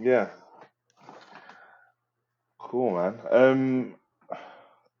 But yeah, cool, man.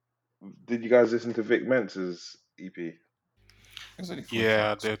 Did you guys listen to Vic Mensa's EP? It's only four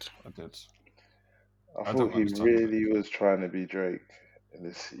Yeah, I tracks. did. I did. I I thought don't he understand Vic. really was trying to be Drake in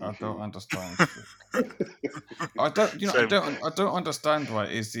this I don't EP. understand Vic. I don't. You know. I Same. don't. I don't understand. Why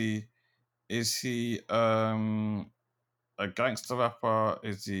is he? Is he a gangster rapper?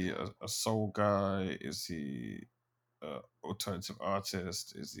 Is he a soul guy? Is he alternative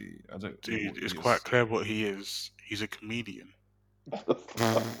artist? Is he? I don't know Dude, what it's he quite is. clear what he is. He's a comedian. The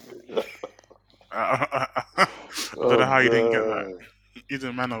fuck? I don't Oh know how you didn't get that. god. He's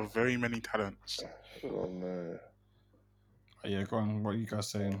a man of very many talents. Oh man. Yeah, go on. What are you guys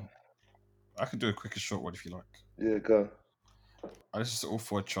saying? I can do a quick and short one if you like. Yeah, go. I listened to all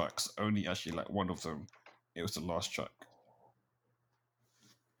four tracks. Only actually like one of them. It was the last track.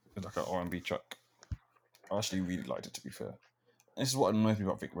 It's like an R&B track. I actually really liked it. To be fair, this is what annoys me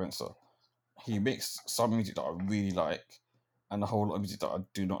about Vic Mensa. He makes some music that I really like, and a whole lot of music that I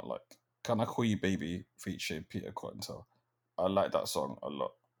do not like. Can I Call You Baby featuring Peter Quintel? I like that song a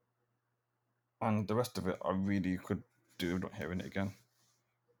lot, and the rest of it I really could do with not hearing it again.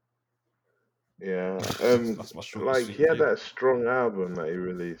 Yeah. That's my short and Like sweet he had review. that strong album that he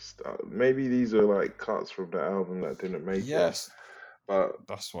released. Maybe these are like cuts from the album that didn't make it. Yes, But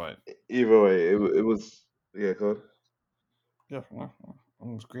that's right. either way, it was. Yeah, go on. Yeah, no,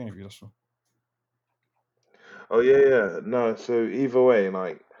 I'm agreeing with you. That's all. Oh yeah, yeah. No, so either way,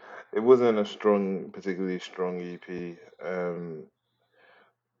 like it wasn't a particularly strong EP.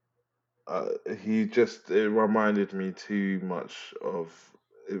 Uh, it reminded me too much of.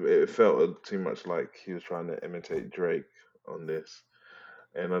 It felt too much like he was trying to imitate Drake on this,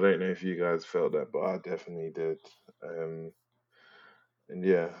 and I don't know if you guys felt that, but I definitely did. Um, and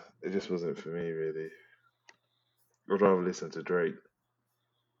yeah, it just wasn't for me really. I'd rather listen to Drake.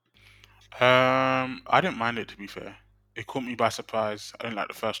 I didn't mind it, to be fair. It caught me by surprise. I didn't like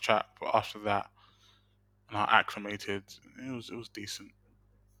the first track, but after that, and I acclimated, it was decent.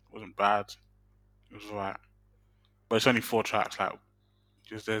 It wasn't bad. It was alright. But it's only four tracks. Like,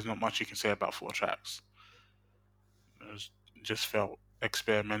 there's not much you can say about four tracks. It just felt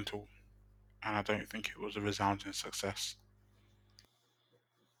experimental, and I don't think it was a resounding success.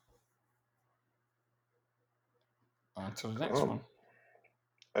 On to the next Calm.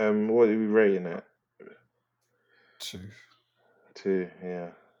 one. What are we rating it? 2. Two. Yeah,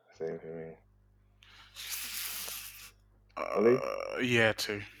 same for me. Ollie? Yeah,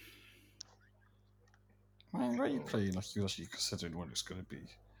 too. Man, why are you playing like you're actually considering what it's going to be?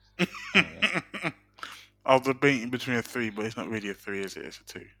 Anyway. I was debating between a three, but it's not really a three, is it? It's a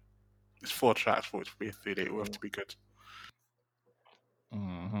two. It's four tracks for it to be a three. They all have to be good.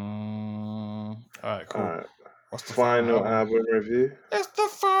 All right, cool. Alright. What's the final Final album? album review. It's the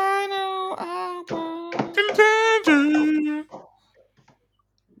final album.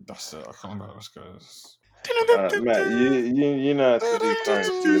 That's it. I can't remember how this goes. Matt, you know how to do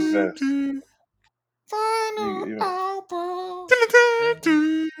currency the best. Final You album.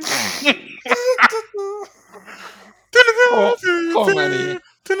 Come on, Manny.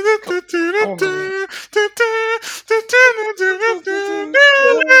 Come on, Manny.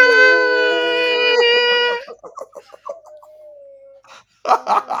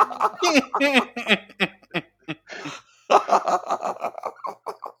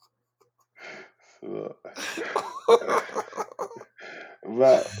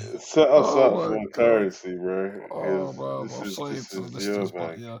 Set us Oh up my for god. currency, bro. Oh Because man, this I'm is sorry this to the is your listeners,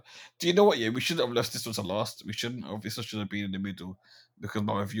 but bag. yeah. Do you know what? Yeah, we shouldn't have left this one to last. We shouldn't have. This one should have been in the middle because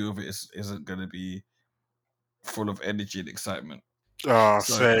my review of it isn't going to be full of energy and excitement. Oh,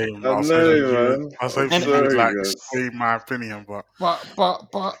 So, same. I know, man. I was I'm hoping and you would sorry, like guys. scream my opinion, but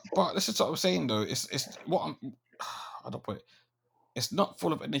but this is what I'm saying though. It's what I'm. I don't put it. It's not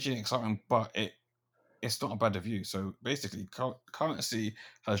full of energy and excitement, but it's not a bad review. So basically, currency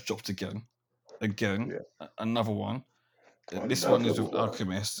has dropped again, Yeah, another one. This one another is with one.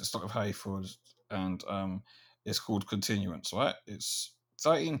 Alchemist. It's not with Hayford, and it's called Continuance. Right? It's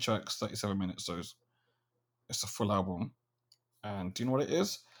 13 tracks, 37 minutes. So it's a full album. And do you know what it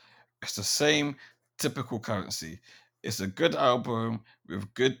is? It's the same typical currency. It's a good album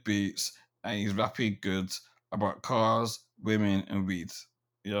with good beats, and he's rapping good about cars, women, and weed.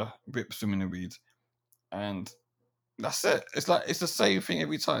 Yeah, whips, women, and weed, and that's it. It's like it's the same thing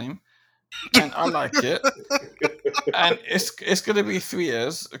every time, and I like it. And it's gonna be 3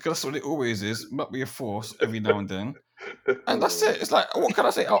 years because that's what it always is. Might be a force every now and then, and that's it. It's like what can I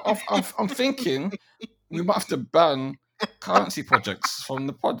say? I'm thinking we might have to ban currency projects from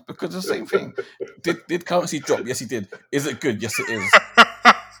the pod because it's the same thing. Did currency drop? Yes, he did. Is it good? Yes, it is.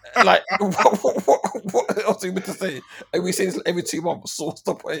 Like what else are you meant to say? And we say this every 2 months. So what's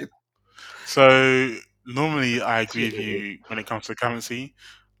the point? so normally I agree with you when it comes to currency.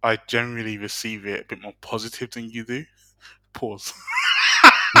 I generally receive it a bit more positive than you do. Pause.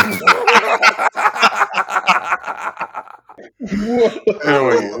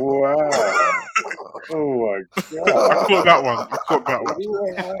 Anyway, Whoa, wow. Oh my I god. caught that one. I caught that one.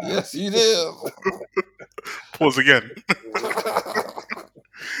 Wow. Yes, you did. Pause again.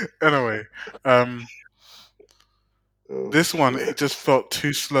 Anyway, um, Oh this one shit. it just felt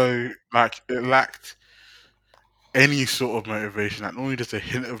too slow. Like it lacked any sort of motivation. Like only just a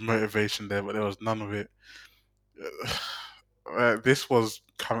hint of motivation there, but there was none of it. This was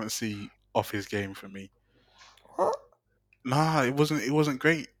currency off his game for me. What? Nah, it wasn't. It wasn't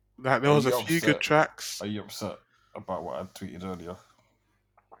great. Like there Are was a you few good upset? tracks. Are you upset about what I tweeted earlier?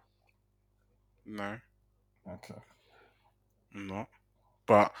 No, Okay. I'm not.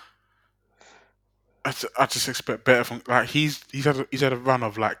 But I just expect better from like he's had a run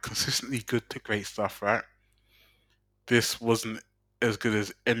of like consistently good to great stuff, right? This wasn't as good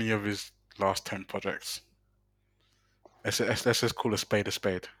as any of his last 10 projects. Let's just call a spade a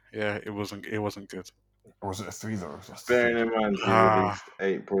spade. Yeah, it wasn't. It wasn't good. Or was it a 3 though? That's the thing. Bearing in mind he Ah, released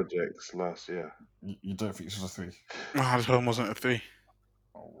 8 projects last year. You don't think this was a 3? this one wasn't a 3.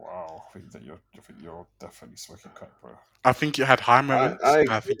 Oh wow! I think you're definitely smoking crack, bro. I think it had high moments, I and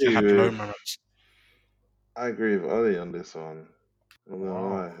I think it agree had low with moments. I agree with Ollie on this one. I'm not gonna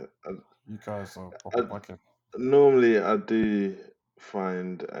Wow, lie. you guys are I, proper bucket. normally I do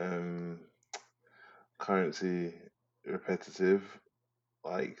find currency repetitive.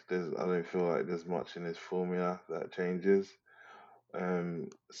 Like I don't feel like there's much in his formula that changes.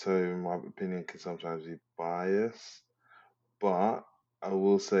 So my opinion can sometimes be biased, but I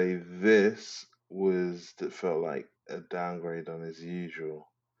will say this that felt like a downgrade on his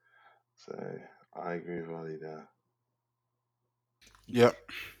usual. So I agree with Ollie there. Yep.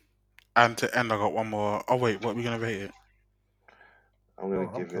 And to end, I got one more. Oh wait, what are we gonna rate it? I'm gonna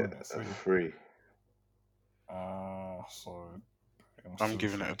I'm give giving it it a a 3. 3. So I'm I'm still a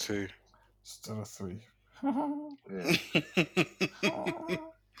giving it 3. a 2. Still a 3. Yeah.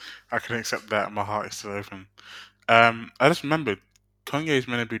 I can accept that. My heart is still open. I just remembered Kanye is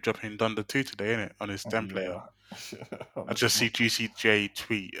meant to be dropping Thunder 2 today, innit? On his stem player. Yeah. I just see Juicy J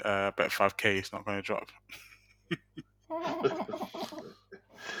tweet, bet 5k it's not going to drop.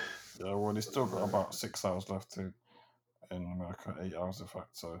 Yeah, well, he's still got about 6 hours left in America, 8 hours in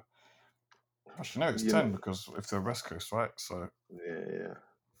fact. So, actually, no, it's You know, 10 because if they're West Coast, right? So, yeah.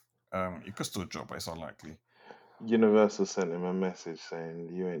 you could still drop, but it's unlikely. Universal sent him a message saying,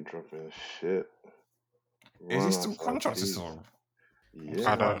 "You ain't dropping shit. Is he Run still us our contracted keys." still? I'm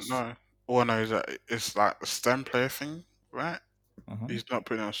I Yeah. don't surprised. know. All I know is that it's like a stem player thing, right? Mm-hmm. He's not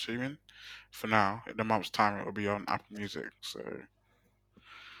putting it on streaming for now. In a month's time, it will be on Apple Music. So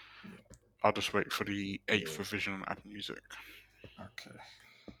Yeah. I'll just wait for the 8th Yeah. revision on Apple Music. Okay.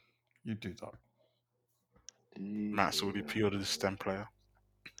 You do that. You Matt's do already that. pre-ordered the stem player.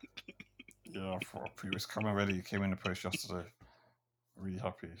 Yeah, I thought it was coming ready. It came in the post yesterday. Really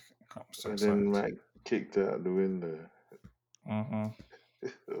happy. I'm so And excited. then Mac kicked it out the window. Mm-hmm.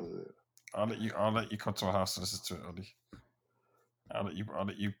 That was it. I'll let you come to my house and listen to it, Ollie. I'll let you I'll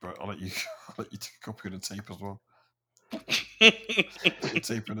let you take a copy of the tape as well. The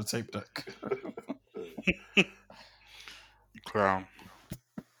tape and the tape deck. Clown.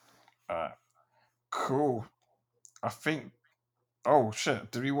 Cool. I think. Oh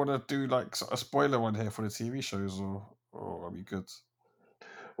shit! Do we want to do like a spoiler one here for the TV shows, or are we good?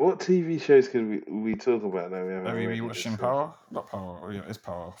 What TV shows could we talk about that we haven't Are we already watching discussed? Power? Not Power. Oh yeah, it's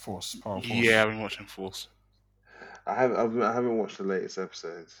Power. Force. Power Force. Yeah, I've been watching Force. I haven't watched the latest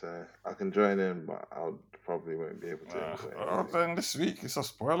episode, so I can join in, but I probably won't be able to anyway. Then this week it's a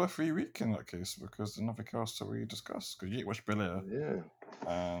spoiler-free week in that case because there's nothing else to really discuss. Because you ain't watched Bel Air Yeah.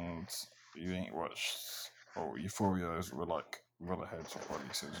 and you ain't watched Euphoria. We're like well ahead of what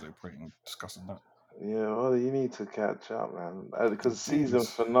you said. There's no point in discussing that. Yeah, well, you need to catch up, man, because Indeed. season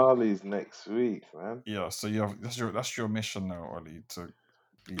finale's next week, man. Yeah, so that's your mission now, Ollie. To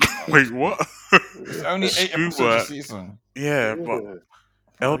be Wait, what? It's only 8 Schoolwork. episodes a season. Yeah, but Yeah. Bro,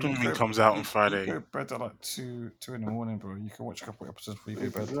 Elden you Ring go- comes out on You Friday. go to bed at like 2 in the morning, bro. You can watch a couple episodes before you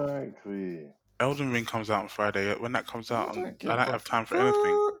go to bed. Exactly. Elden Ring comes out on Friday. When that comes out, You I don't give don't a have time for anything.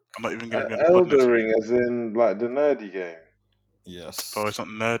 fuck. I'm not even going to be on the pod next Elden week. Ring, as in like the nerdy game. Yes. Oh, it's not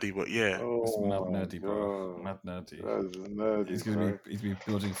nerdy, but yeah. It's mad Oh my nerdy, bro. god, Mad nerdy. that's nerdy. He's bro. he's been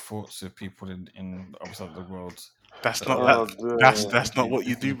building forts with people in the other side of the world. That's So, not Oh, that's damn. that's not what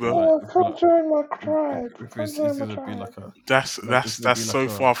you do, bro. Oh, come join my tribe. He's gonna be like a That's it's gonna be so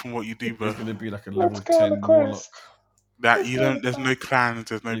like far from what you do, he's bro. gonna be like a Let's level go on 10 the warlock. quest. That you don't. There's no clans.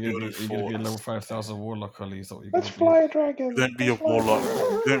 There's no You're building gonna be a level forts. 5,000 warlock, Ollie. Is that what you're Let's gonna fly dragons. Don't be a Let's fly warlock.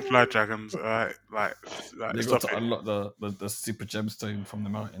 dragons. Don't fly dragons. Alright, like You stop got to it. unlock the super gemstone from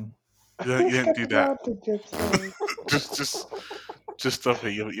the mountain. You don't do that. Gypsy. Just stop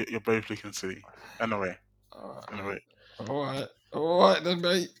it. You're both looking silly. Anyway. All right then,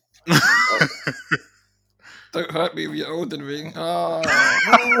 mate. Don't hurt me with your Elden Ring. Ah.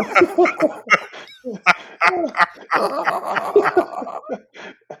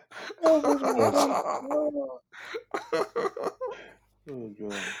 Oh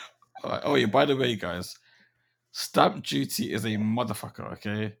god. Alright, oh yeah, by the way, guys, stamp duty is a motherfucker,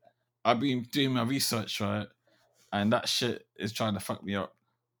 okay? I've been doing my research, right? And that shit is trying to fuck me up.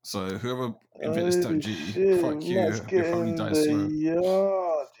 So whoever invented stamp duty, fuck you. Let's get You'll probably in die the slow.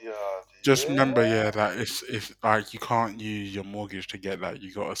 yard. Just remember, that it's like you can't use your mortgage to get that.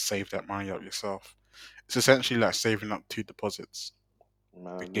 You gotta save that money up yourself. It's essentially like saving up 2 deposits.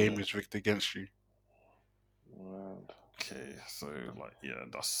 The game is rigged against you. Okay, so like yeah,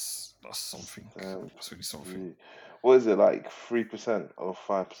 that's something. That's really something. What is it, like 3% or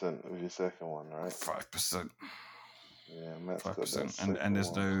 5% of your second one, right? 5%. Yeah, Matt's got 5%. that And there's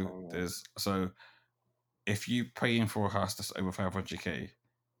second one. there's so if you paying for a house that's over 500k,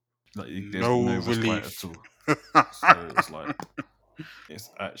 like there's No no respite relief. at all. So it's like it's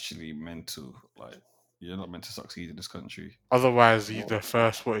actually mental. Like you're not meant to succeed in this country. Otherwise, the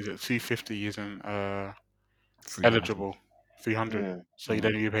first 250 isn't 300. eligible. 300. Yeah. So you'd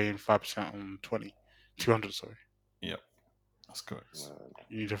only be paying 5% on 20. 200, sorry. Yep, that's correct.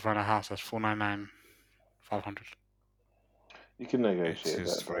 You need to find a house that's 499, 500. You can It negotiate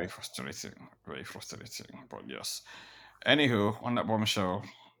is that. very frustrating. Very frustrating. But yes. Anywho, on that bombshell,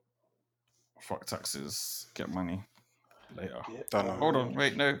 fuck taxes, get money later. Hold on,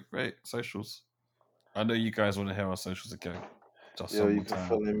 wait, socials. I know you guys want to hear our socials again. Just Yo, you some can time.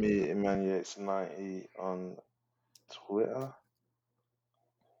 follow me, Emmanuel90 on Twitter.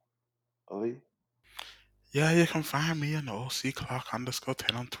 Ollie? Yeah, you can find me on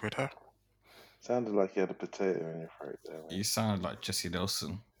OC_Clark_10 on Twitter. Sounded like you had a potato in your throat there, man. You sounded like Jesse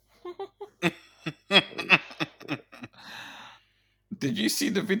Nelson. Did you see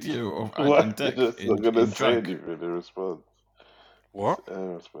the video of Ant and Dec in drag? Anything in response. What?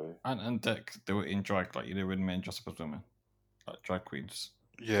 Ant and Dec, they were in drag, like when men dress up as women, like drag queens.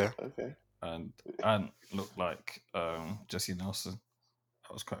 Yeah. Okay. And Ant looked like Jesse Nelson.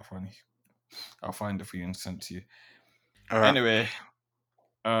 That was quite funny. I'll find it for you and send it to you. Anyway,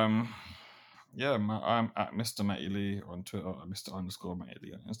 yeah, I'm at Mr. Matty Lee on Twitter, Mr._Matty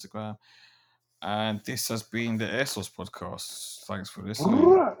Lee on Instagram. And this has been the EarSauce podcast. Thanks for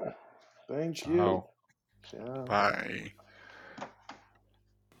listening. Thank you. Ciao. Bye.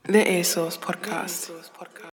 The EarSauce podcast.